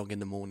for a jog in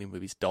the morning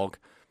with his dog.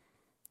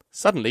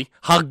 Suddenly,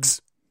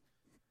 hugs!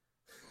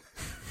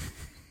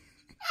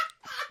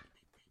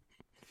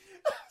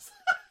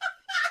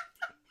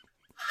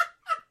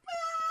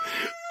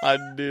 I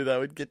knew that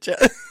would get you.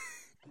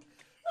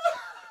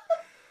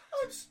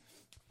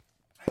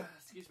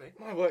 Excuse me.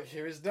 My work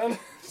here is done.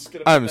 Just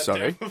gonna I'm put that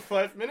sorry. down for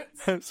 5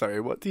 minutes. I'm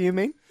sorry, what do you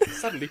mean?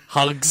 Suddenly,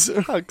 hugs.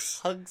 Hugs.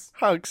 Hugs.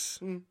 Hugs.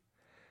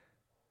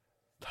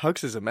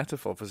 Hugs is a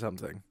metaphor for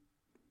something.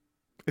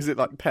 Is it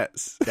like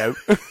pets? No.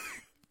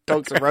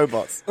 Dogs are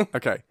robots.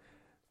 Okay.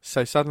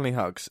 So suddenly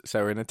hugs.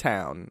 So we're in a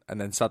town,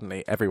 and then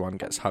suddenly everyone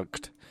gets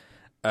hugged.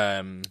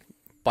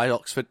 By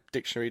Oxford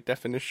Dictionary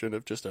definition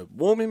of just a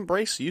warm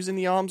embrace using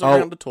the arms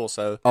around the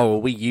torso. Oh, are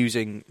we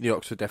using the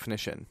Oxford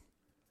definition?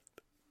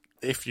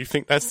 If you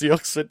think that's the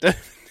Oxford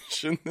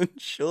definition, then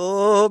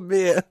sure,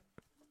 beer.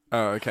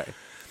 Oh, okay.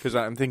 Because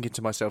I'm thinking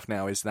to myself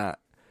now,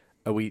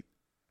 are we...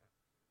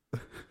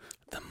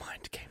 The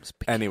mind games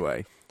begin.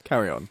 Anyway,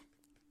 carry on.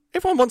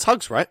 Everyone wants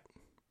hugs, right?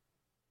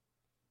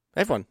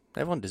 Everyone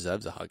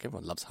deserves a hug.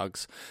 Everyone loves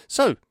hugs.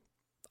 So,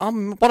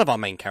 one of our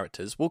main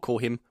characters, we'll call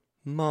him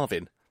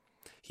Marvin.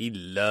 He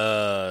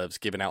loves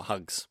giving out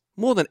hugs.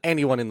 More than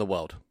anyone in the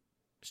world.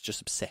 He's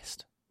just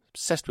obsessed.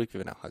 Obsessed with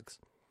giving out hugs.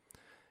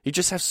 He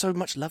just has so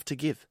much love to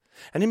give.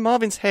 And in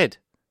Marvin's head,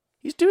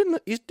 he's doing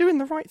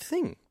the right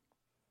thing.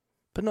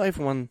 But not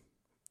everyone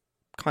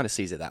kind of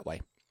sees it that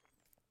way.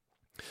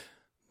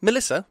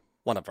 Melissa,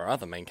 one of our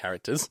other main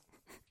characters.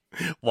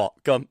 What?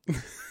 Come on.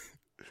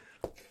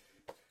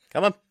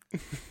 Come on.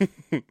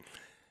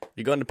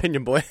 You got an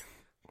opinion, boy?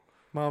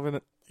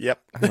 Marvin...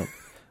 Yep.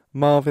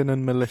 Marvin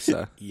and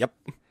Melissa. Yep.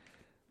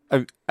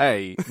 Oh,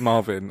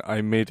 Marvin, I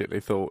immediately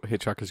thought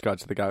Hitchhiker's Guide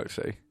to the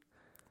Galaxy.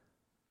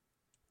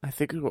 I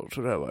think you want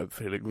to know I'm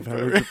feeling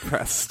very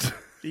depressed.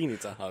 He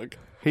needs a hug.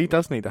 He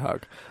does need a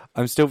hug.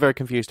 I'm still very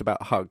confused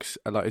about hugs.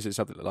 Like, is it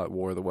something like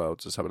War of the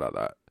Worlds or something like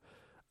that?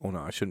 Oh no,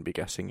 I shouldn't be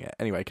guessing yet.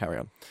 Anyway, carry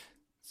on.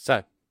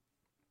 So,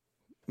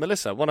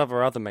 Melissa, one of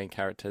our other main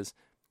characters,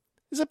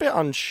 is a bit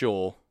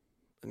unsure,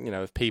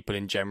 of people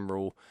in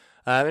general.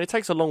 And it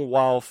takes a long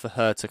while for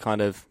her to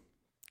kind of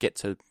get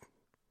to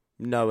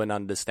know and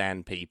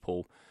understand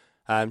people.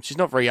 She's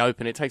not very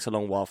open. It takes a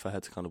long while for her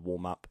to kind of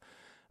warm up.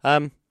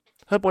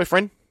 Her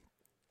boyfriend,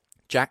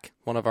 Jack,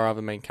 one of our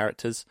other main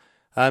characters,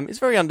 is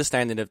very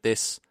understanding of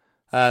this,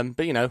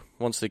 but,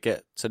 wants to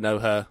get to know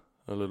her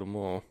a little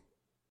more.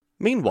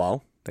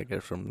 Meanwhile... They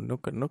go from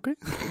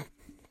nooka.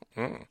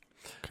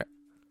 Okay.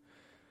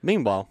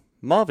 Meanwhile,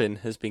 Marvin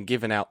has been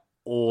giving out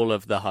all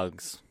of the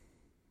hugs.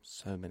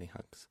 So many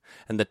hugs.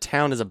 And the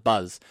town is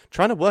abuzz,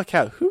 trying to work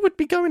out who would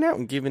be going out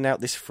and giving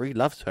out this free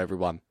love to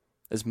everyone,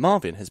 as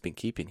Marvin has been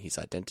keeping his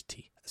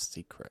identity a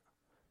secret.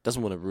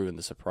 Doesn't want to ruin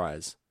the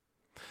surprise.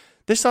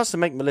 This starts to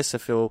make Melissa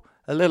feel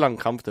a little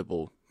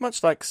uncomfortable,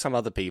 much like some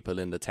other people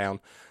in the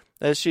town,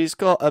 as she's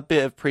got a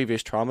bit of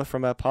previous trauma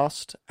from her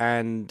past,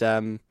 and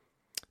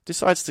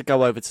decides to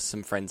go over to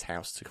some friend's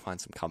house to find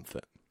some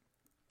comfort.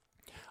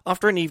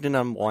 After an evening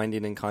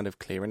unwinding and kind of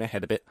clearing her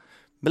head a bit,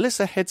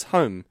 Melissa heads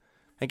home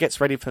and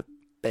gets ready for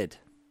bed.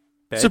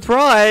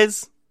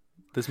 Surprise!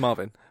 There's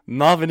Marvin.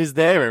 Marvin is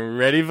there and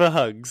ready for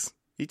hugs.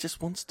 He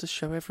just wants to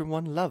show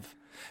everyone love.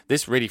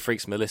 This really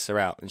freaks Melissa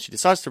out, and she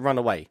decides to run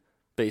away,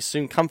 but is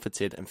soon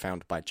comforted and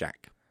found by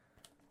Jack.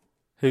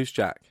 Who's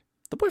Jack?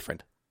 The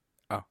boyfriend.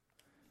 Oh.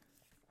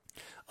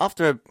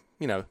 After,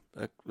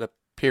 a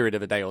period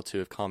of a day or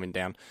two of calming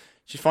down,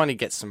 she finally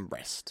gets some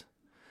rest.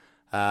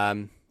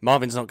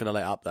 Marvin's not going to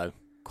let up, though.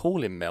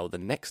 Calling Mel the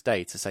next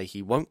day to say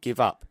he won't give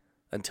up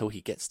until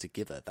he gets to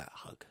give her that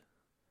hug.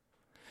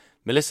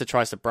 Melissa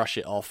tries to brush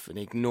it off and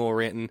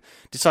ignore it and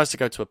decides to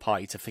go to a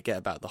party to forget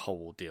about the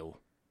whole ordeal.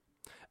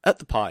 At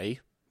the party,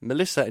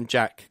 Melissa and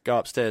Jack go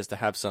upstairs to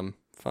have some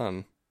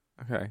fun.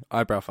 Okay,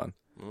 eyebrow fun.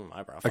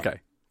 Eyebrow fun. Okay.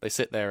 They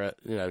sit there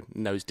at,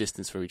 nose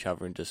distance from each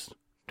other and just...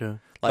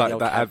 Like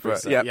that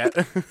advert. Yeah.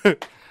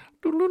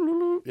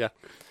 Yeah.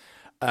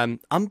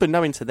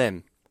 Unbeknown to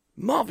them,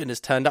 Marvin has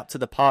turned up to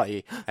the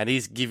party and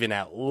he's giving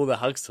out all the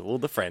hugs to all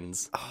the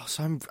friends. Oh,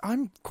 so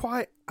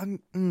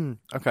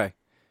okay.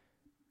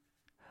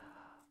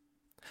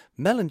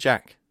 Mel and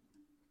Jack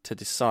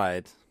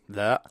decide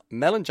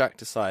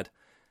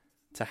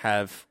to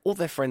have all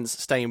their friends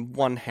stay in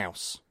one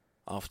house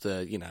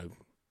after,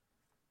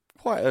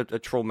 quite a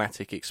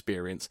traumatic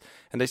experience,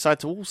 and they decide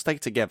to all stay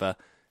together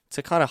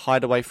to kind of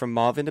hide away from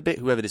Marvin a bit,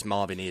 whoever this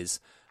Marvin is.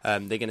 They're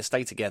going to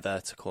stay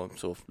together to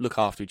sort of look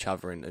after each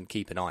other and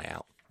keep an eye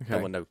out. Okay.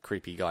 Don't want no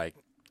creepy guy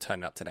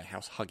turning up to their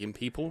house hugging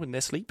people in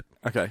their sleep.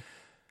 Okay.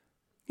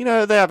 They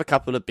have a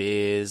couple of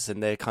beers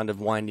and they're kind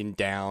of winding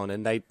down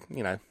and they,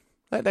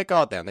 let their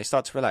guard down. They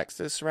start to relax.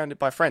 They're surrounded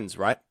by friends,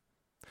 right?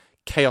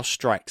 Chaos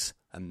strikes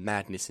and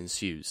madness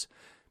ensues.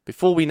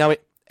 Before we know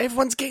it,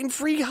 everyone's getting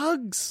free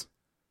hugs.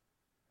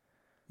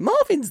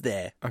 Marvin's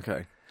there.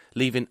 Okay.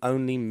 Leaving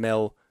only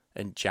Mel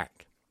and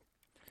Jack.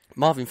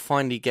 Marvin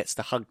finally gets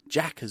to hug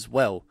Jack as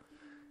well,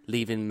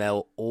 leaving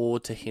Mel all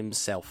to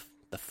himself,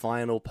 the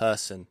final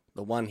person,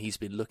 the one he's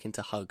been looking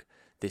to hug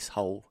this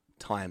whole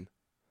time.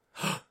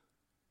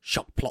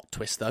 Shock plot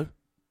twist, though.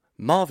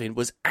 Marvin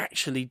was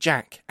actually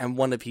Jack and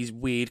one of his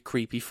weird,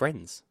 creepy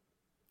friends.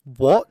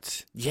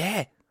 What?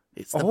 Yeah.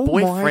 It's the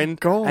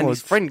boyfriend God. and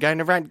his friend going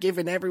around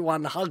giving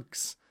everyone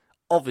hugs.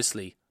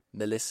 Obviously,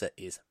 Melissa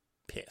is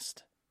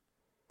pissed.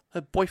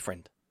 Her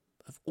boyfriend,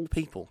 of all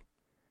people,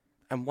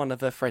 and one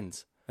of her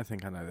friends. I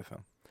think I know the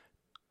film.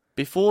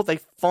 Before they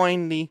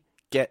finally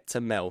get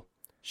to Mel,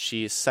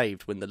 she is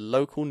saved when the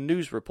local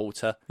news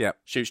reporter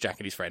shoots Jack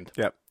and his friend.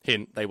 Yep.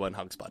 Hint, they weren't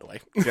hugs, by the way.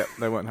 Yep,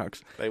 they weren't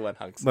hugs. They weren't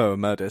hugs. They were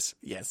murders.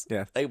 Yes.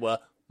 Yeah. They were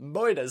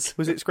murders.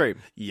 Was it Scream?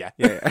 Yeah.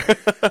 Yeah.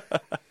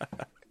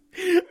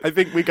 I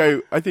think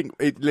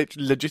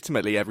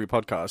legitimately every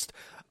podcast,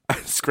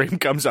 Scream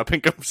comes up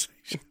in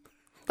conversation.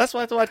 That's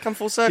why I thought I'd come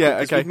full circle,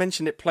 because we've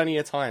mentioned it plenty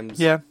of times.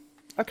 Yeah.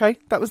 Okay,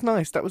 that was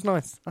nice. I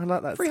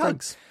like that. Free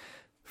hugs.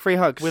 Free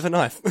hugs. With a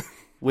knife.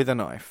 With a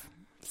knife.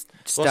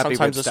 Well,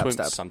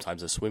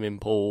 sometimes a swimming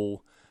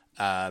pool.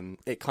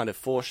 It kind of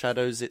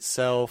foreshadows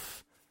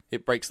itself.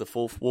 It breaks the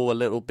fourth wall a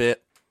little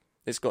bit.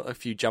 It's got a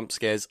few jump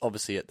scares,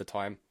 obviously, at the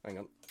time. Hang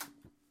on.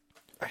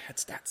 I had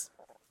stats.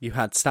 You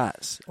had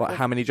stats? What,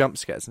 how many jump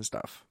scares and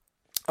stuff?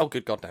 Oh,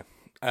 good God,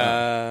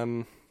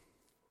 no.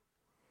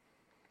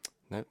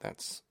 No,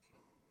 that's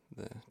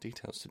the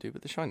details to do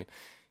with The Shining.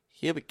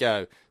 Here we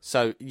go.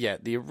 So, yeah,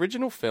 the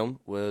original film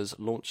was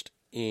launched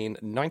in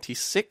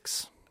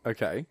 1996.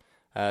 Okay.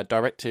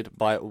 Directed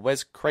by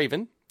Wes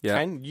Craven. Yeah.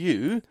 Can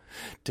you...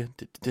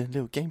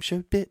 little game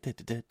show bit.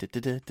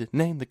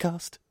 Name the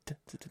cast.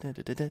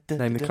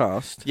 Name the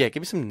cast? Yeah,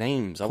 give me some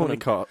names. Courtney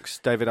Cox,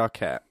 David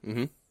Arquette.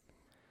 Mm-hmm.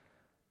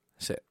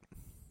 That's it.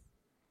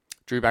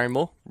 Drew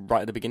Barrymore,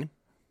 right at the beginning.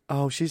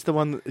 Oh, she's the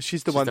one.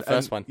 She's the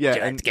first one. Yeah,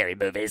 and scary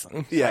movies.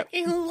 Yeah,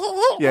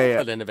 yeah.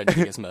 And then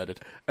eventually gets murdered.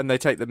 And they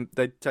take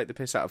the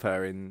piss out of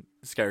her in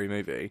Scary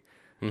Movie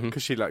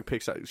because she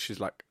picks up. She's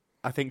like,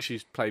 I think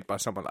she's played by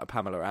someone like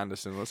Pamela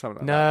Anderson or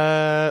something.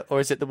 That. Or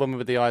is it the woman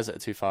with the eyes that are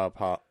too far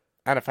apart?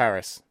 Anna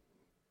Faris.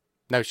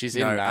 No, she's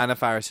in that. Anna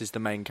Faris is the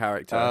main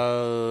character.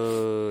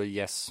 Oh,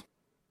 yes.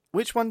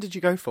 Which one did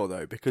you go for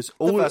though? Because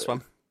the first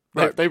one.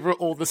 Right. They were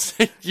all the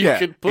same. You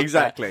could put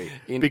exactly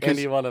that in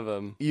any one of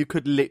them. You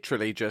could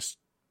literally just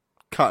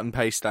cut and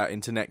paste that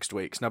into next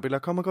week's, and I'll be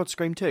like, "Oh my god,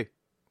 Scream 2."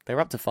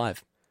 They're up to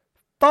 5.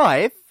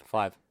 5?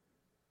 5.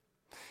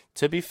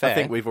 To be fair, I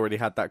think we've already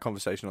had that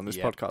conversation on this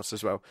podcast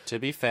as well. To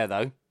be fair,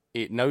 though,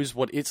 it knows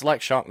what it's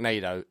like.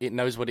 Sharknado. It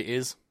knows what it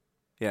is.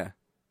 Yeah.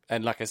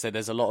 And like I said,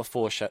 there's a lot of I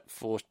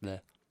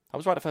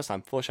was right the first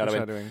time.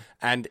 Foreshadowing.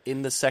 And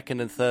in the second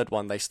and third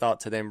one, they start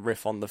to then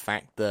riff on the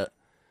fact that,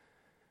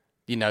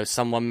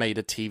 someone made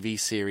a TV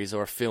series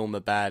or a film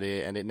about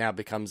it, and it now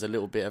becomes a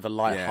little bit of a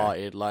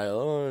light-hearted, like,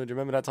 oh, do you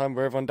remember that time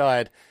where everyone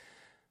died?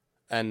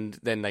 And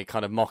then they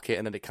kind of mock it,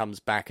 and then it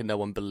comes back, and no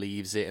one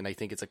believes it, and they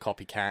think it's a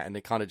copycat, and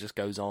it kind of just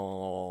goes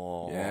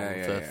on.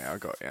 Yeah. I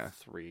got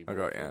 3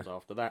 films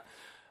after that.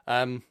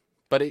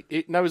 But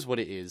it knows what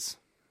it is.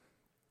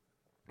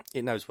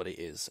 It knows what it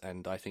is,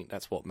 and I think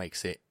that's what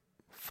makes it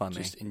funny,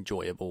 just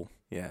enjoyable.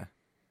 Yeah.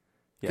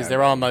 Because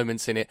there are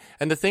moments in it,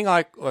 and the thing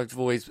I've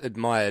always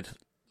admired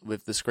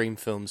with the Scream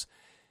films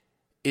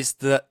is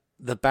that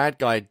the bad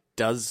guy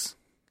does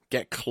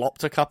get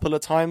clopped a couple of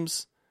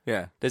times.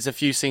 Yeah. There's a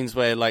few scenes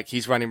where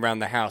he's running around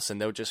the house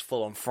and they'll just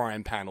full on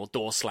frying pan or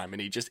door slam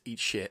and he just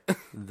eats shit.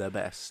 The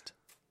best.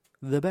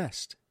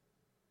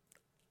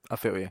 I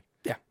feel you.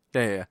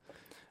 Yeah.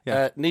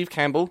 Yeah. Neve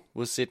Campbell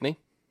was Sydney.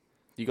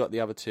 You got the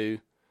other two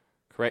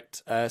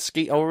correct.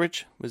 Skeet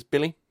Ulrich was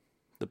Billy,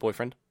 the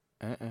boyfriend.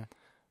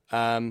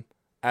 And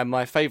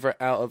my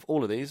favourite out of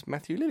all of these,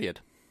 Matthew Lillard.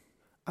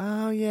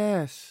 Oh,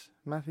 yes.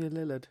 Matthew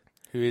Lillard.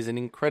 Who is an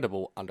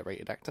incredible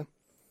underrated actor.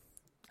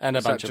 And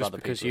a bunch of other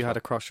people. Because you had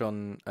a crush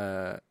on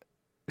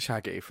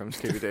Shaggy from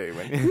Scooby-Doo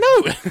when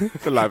No!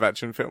 the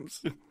live-action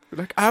films.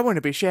 Like, I want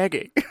to be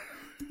Shaggy.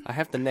 I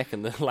have the neck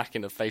and the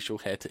lacking of facial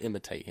hair to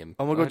imitate him.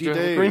 Oh my god, you have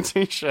do! a green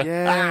t-shirt.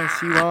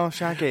 Yes, you are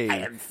Shaggy. I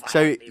am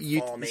so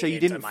you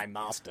didn't my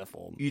master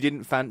form. You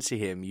didn't fancy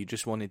him. You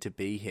just wanted to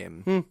be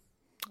him.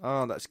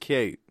 Oh, that's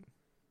cute.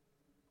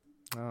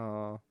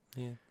 Oh,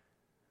 yeah.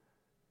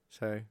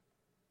 So,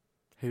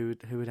 who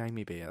would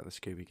Amy be out of the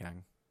Scooby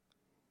Gang?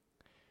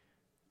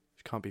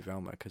 She can't be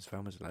Velma because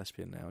Velma's a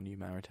lesbian now, and you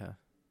married her.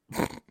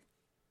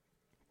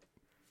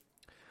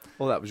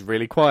 Well, that was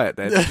really quiet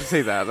then. Did you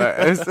see that?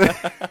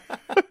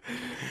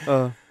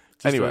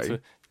 Anyway,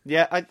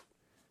 I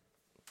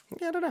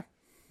don't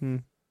know.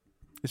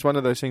 It's one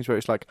of those things where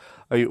it's like,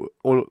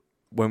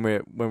 when we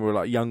were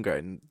like younger,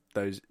 and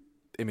those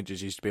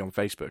images used to be on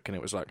Facebook, and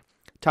it was like,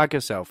 tag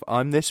yourself,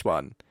 I'm this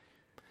one.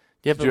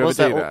 Yeah, Did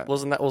but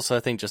wasn't that also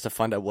a thing just to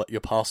find out what your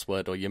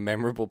password or your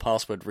memorable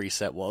password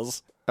reset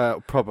was?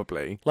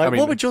 Probably. Like,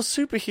 what would your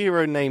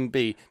superhero name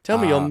be? Tell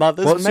me your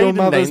mother's maiden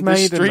name, the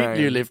street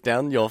you lived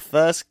down, your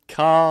first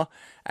car,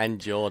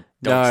 and your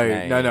dog's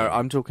name. No.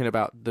 I'm talking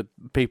about the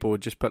people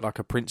would just put like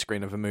a print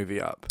screen of a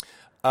movie up.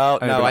 Oh,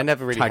 no, I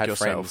never really had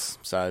yourself. friends,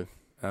 so...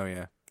 Oh,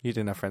 yeah. You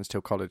didn't have friends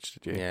till college,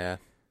 did you? Yeah.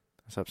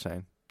 That's what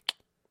I'm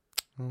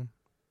saying.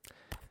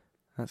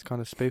 That's kind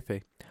of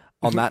spoopy.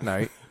 On that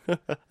note...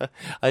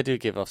 I do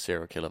give off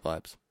serial killer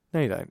vibes.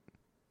 No, you don't.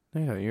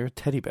 You're a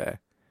teddy bear.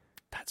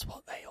 That's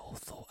what they all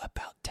thought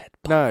about Ted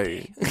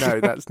Bundy. No,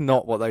 that's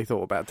not what they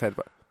thought about Ted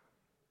Bundy.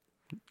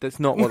 That's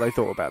not what they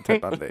thought about Ted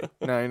Bundy.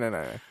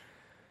 No.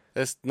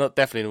 That's not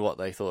definitely what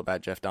they thought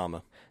about Jeff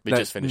Dahmer. We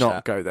Let's just finished not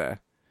that. go there.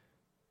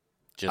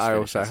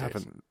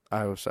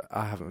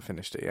 I haven't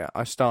finished it yet.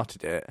 I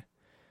started it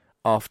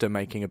after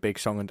making a big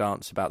song and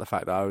dance about the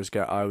fact that I was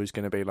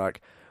going to be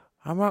like,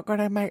 I'm not going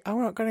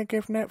to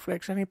give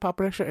Netflix any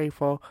publicity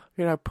for,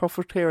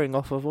 profiteering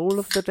off of all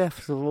of the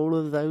deaths of all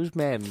of those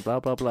men, blah,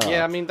 blah, blah.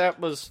 Yeah, I mean, there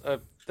was a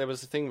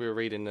thing we were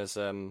reading as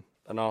an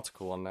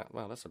article on that.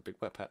 Wow, that's a big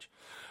wet patch.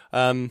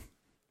 Anyway.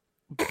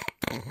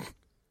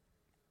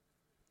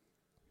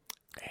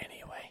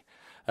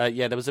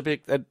 Yeah, there was a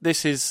big...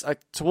 this is...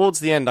 towards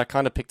the end, I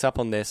kind of picked up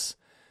on this,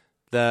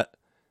 that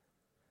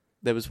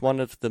there was one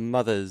of the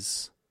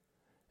mothers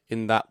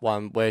in that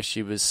one where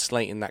she was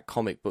slating that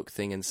comic book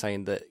thing and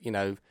saying that,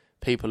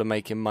 people are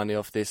making money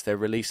off this, they're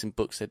releasing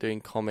books, they're doing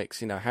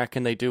comics, how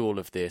can they do all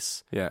of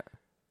this? Yeah.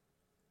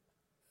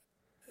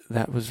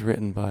 That was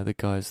written by the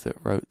guys that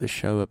wrote the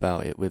show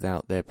about it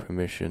without their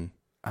permission.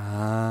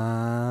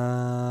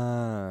 Ah.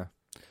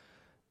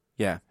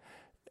 Yeah.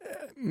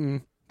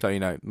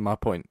 So, my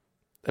point.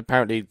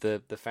 Apparently,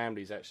 the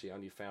families actually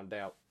only found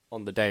out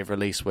on the day of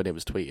release when it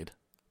was tweeted.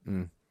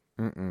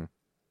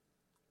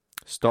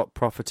 Stop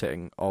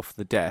profiting off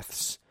the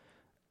deaths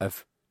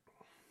of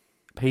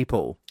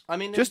people. I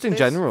mean, just in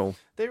general.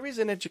 There is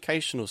an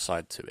educational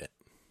side to it.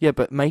 Yeah,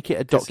 but make it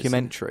a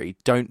documentary.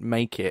 Don't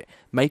make it.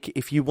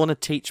 If you want to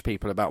teach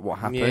people about what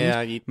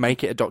happened,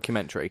 make it a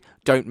documentary.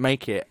 Don't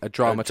make it a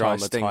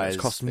dramatized thing that's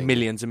cost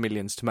millions and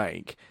millions to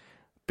make.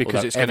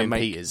 Because it's going to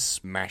make... Peters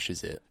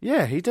smashes it.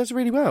 Yeah, he does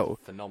really well.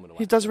 Phenomenal.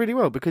 He does really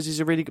well because he's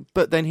a really good...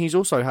 But then he's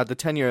also had the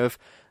tenure of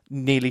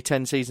nearly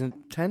 10 seasons...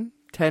 10?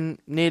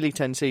 Nearly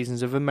 10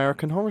 seasons of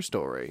American Horror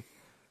Story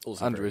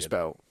also under his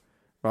belt.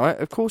 Right?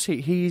 Of course,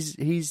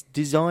 he's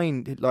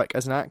designed... Like,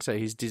 as an actor,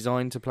 he's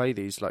designed to play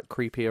these, like,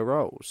 creepier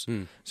roles.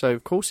 So,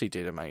 of course, he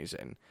did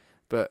amazing.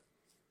 But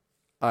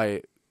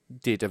I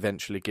did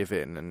eventually give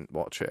in and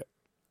watch it.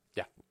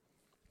 Yeah.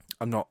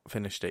 I'm not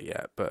finished it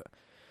yet, but...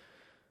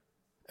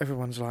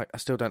 Everyone's like, I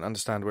still don't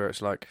understand where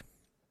it's like,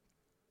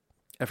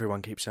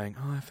 everyone keeps saying,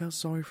 I felt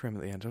sorry for him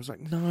at the end. I was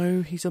like,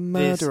 no, he's a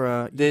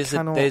murderer. There's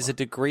a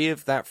degree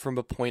of that from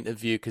a point of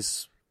view,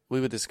 because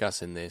we were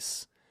discussing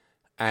this,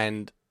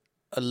 and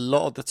a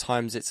lot of the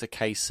times it's a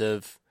case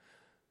of,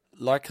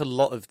 like a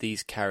lot of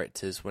these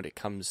characters when it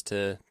comes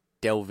to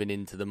delving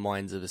into the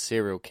minds of a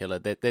serial killer,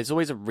 there's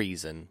always a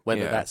reason,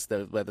 whether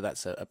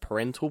that's a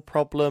parental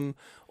problem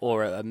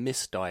or a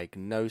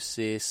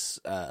misdiagnosis,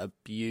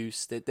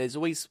 abuse. There's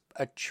always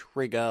a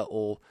trigger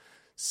or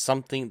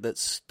something that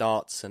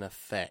starts an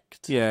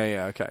effect.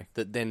 Yeah, okay.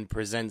 That then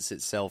presents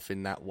itself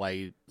in that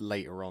way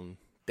later on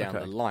down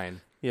the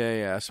line.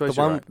 Yeah. I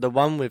suppose the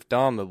one with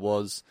Dahmer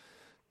was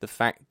the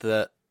fact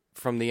that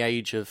from the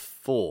age of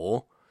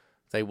 4.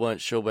 They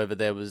weren't sure whether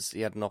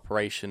he had an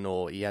operation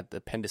or he had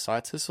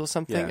appendicitis or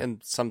something,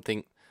 and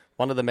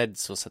one of the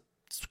meds was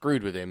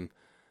screwed with him,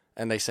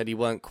 and they said he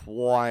weren't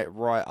quite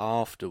right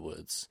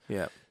afterwards.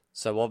 Yeah.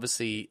 So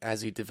obviously,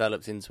 as he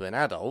developed into an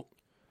adult,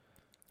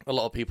 a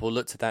lot of people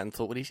looked at that and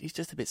thought, well, he's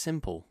just a bit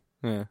simple.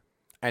 Yeah.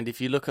 And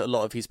if you look at a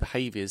lot of his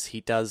behaviours,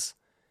 he does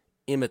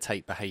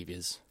imitate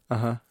behaviours.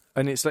 And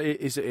it's like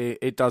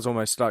it does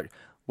almost like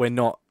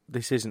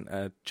this isn't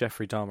a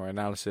Jeffrey Dahmer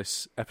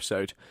analysis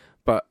episode,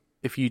 but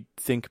if you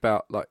think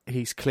about, like,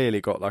 he's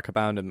clearly got, like,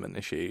 abandonment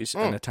issues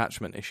and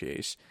attachment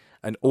issues,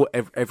 and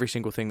every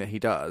single thing that he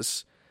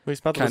does... Well,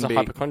 his mother was a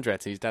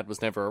hypochondriac, his dad was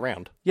never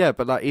around. Yeah,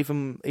 but, like,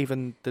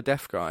 even the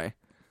deaf guy,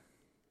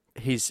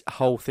 his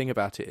whole thing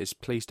about it is,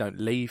 please don't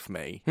leave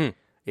me.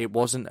 It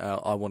wasn't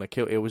I want to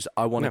kill... It was,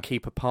 I want to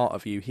keep a part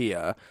of you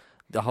here.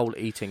 the whole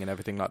eating and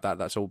everything like that,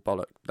 that's all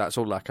bollock. That's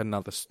all like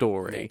another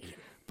story. Yeah.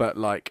 But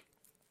like,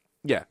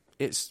 yeah,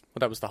 it's... Well,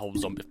 that was the whole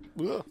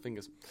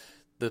fingers.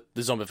 The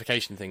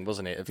zombification thing,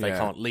 wasn't it? If they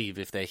can't leave,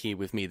 if they're here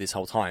with me this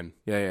whole time.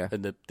 Yeah.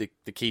 And the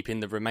keeping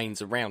the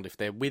remains around, if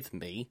they're with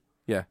me,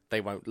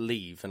 they won't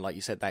leave. And like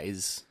you said,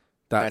 that's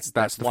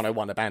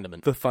 101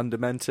 abandonment.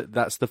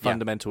 That's the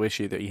fundamental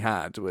issue that he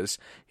had, was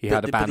he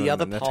had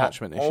abandonment and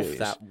attachment issues. The other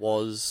part of that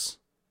was,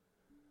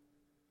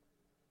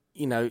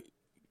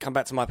 come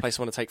back to my place,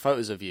 I want to take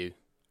photos of you.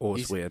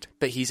 Always weird.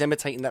 But he's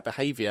imitating that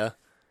behaviour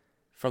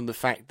from the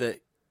fact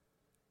that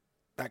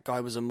guy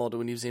was a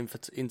model and he was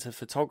into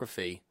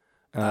photography.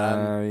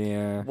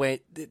 Yeah. Where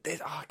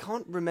I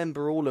can't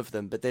remember all of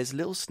them, but there's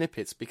little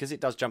snippets, because it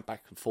does jump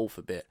back and forth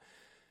a bit.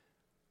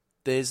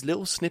 There's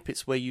little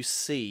snippets where you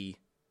see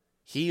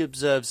he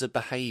observes a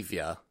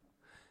behaviour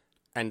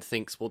and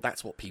thinks, well,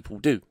 that's what people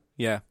do.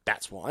 Yeah.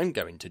 That's what I'm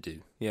going to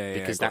do. Yeah,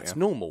 because that's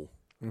normal.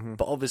 Mm-hmm.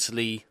 But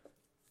obviously,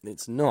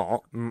 it's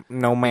not.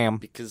 No, ma'am.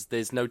 Because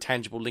there's no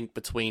tangible link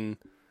between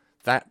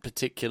that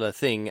particular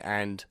thing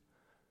and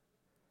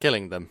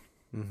killing them.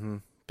 Mm-hmm.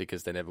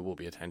 Because there never will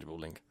be a tangible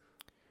link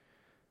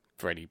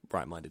for any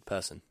right-minded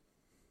person.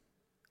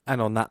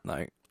 And on that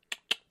note,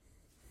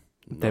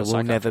 there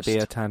will never be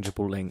a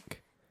tangible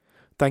link.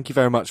 Thank you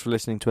very much for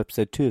listening to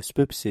episode 2 of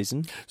Spoopy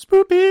Season.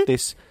 Spoopy!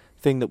 This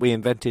thing that we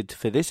invented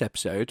for this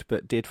episode,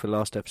 but did for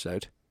last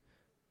episode.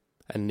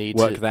 And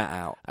work that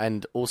out.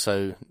 And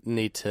also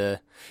need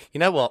to... You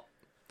know what?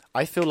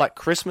 I feel like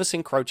Christmas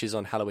encroaches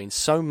on Halloween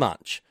so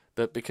much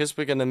that because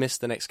we're going to miss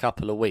the next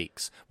couple of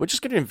weeks, we're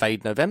just going to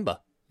invade November.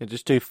 Yeah,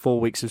 just do 4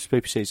 weeks of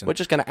Spoopy Season. We're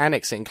just going to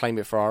annex it and claim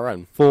it for our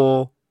own.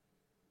 4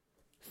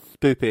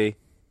 Spoopy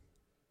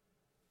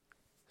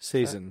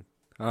Season.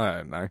 I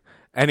don't know.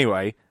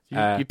 Anyway...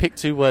 You picked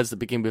 2 words that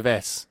begin with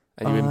S,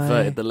 and you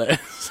inverted the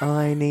letters.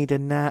 I need a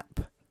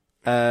nap.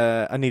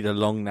 I need a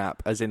long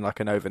nap, as in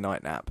like an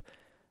overnight nap.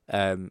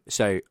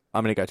 So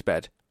I'm going to go to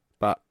bed.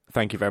 But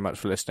thank you very much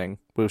for listening.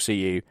 We'll see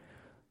you,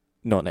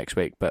 not next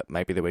week, but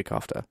maybe the week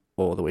after,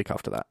 or the week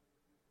after that.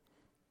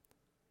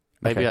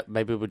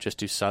 Maybe we'll just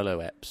do solo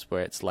eps,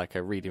 where it's like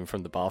a reading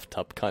from the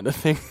bathtub kind of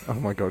thing. Oh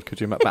my god,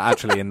 could you imagine? But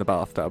actually in the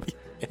bathtub.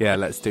 Yeah,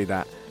 let's do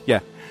that. Yeah,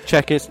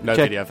 check it. No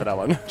video for that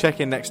one. Check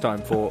in next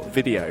time for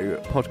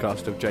video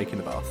podcast of Jake in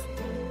the bath.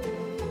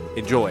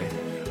 Enjoy.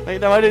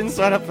 Wait, no, I didn't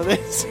sign up for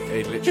this.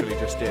 It literally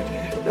just did.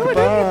 No,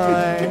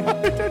 Bye.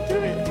 No, don't do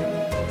it.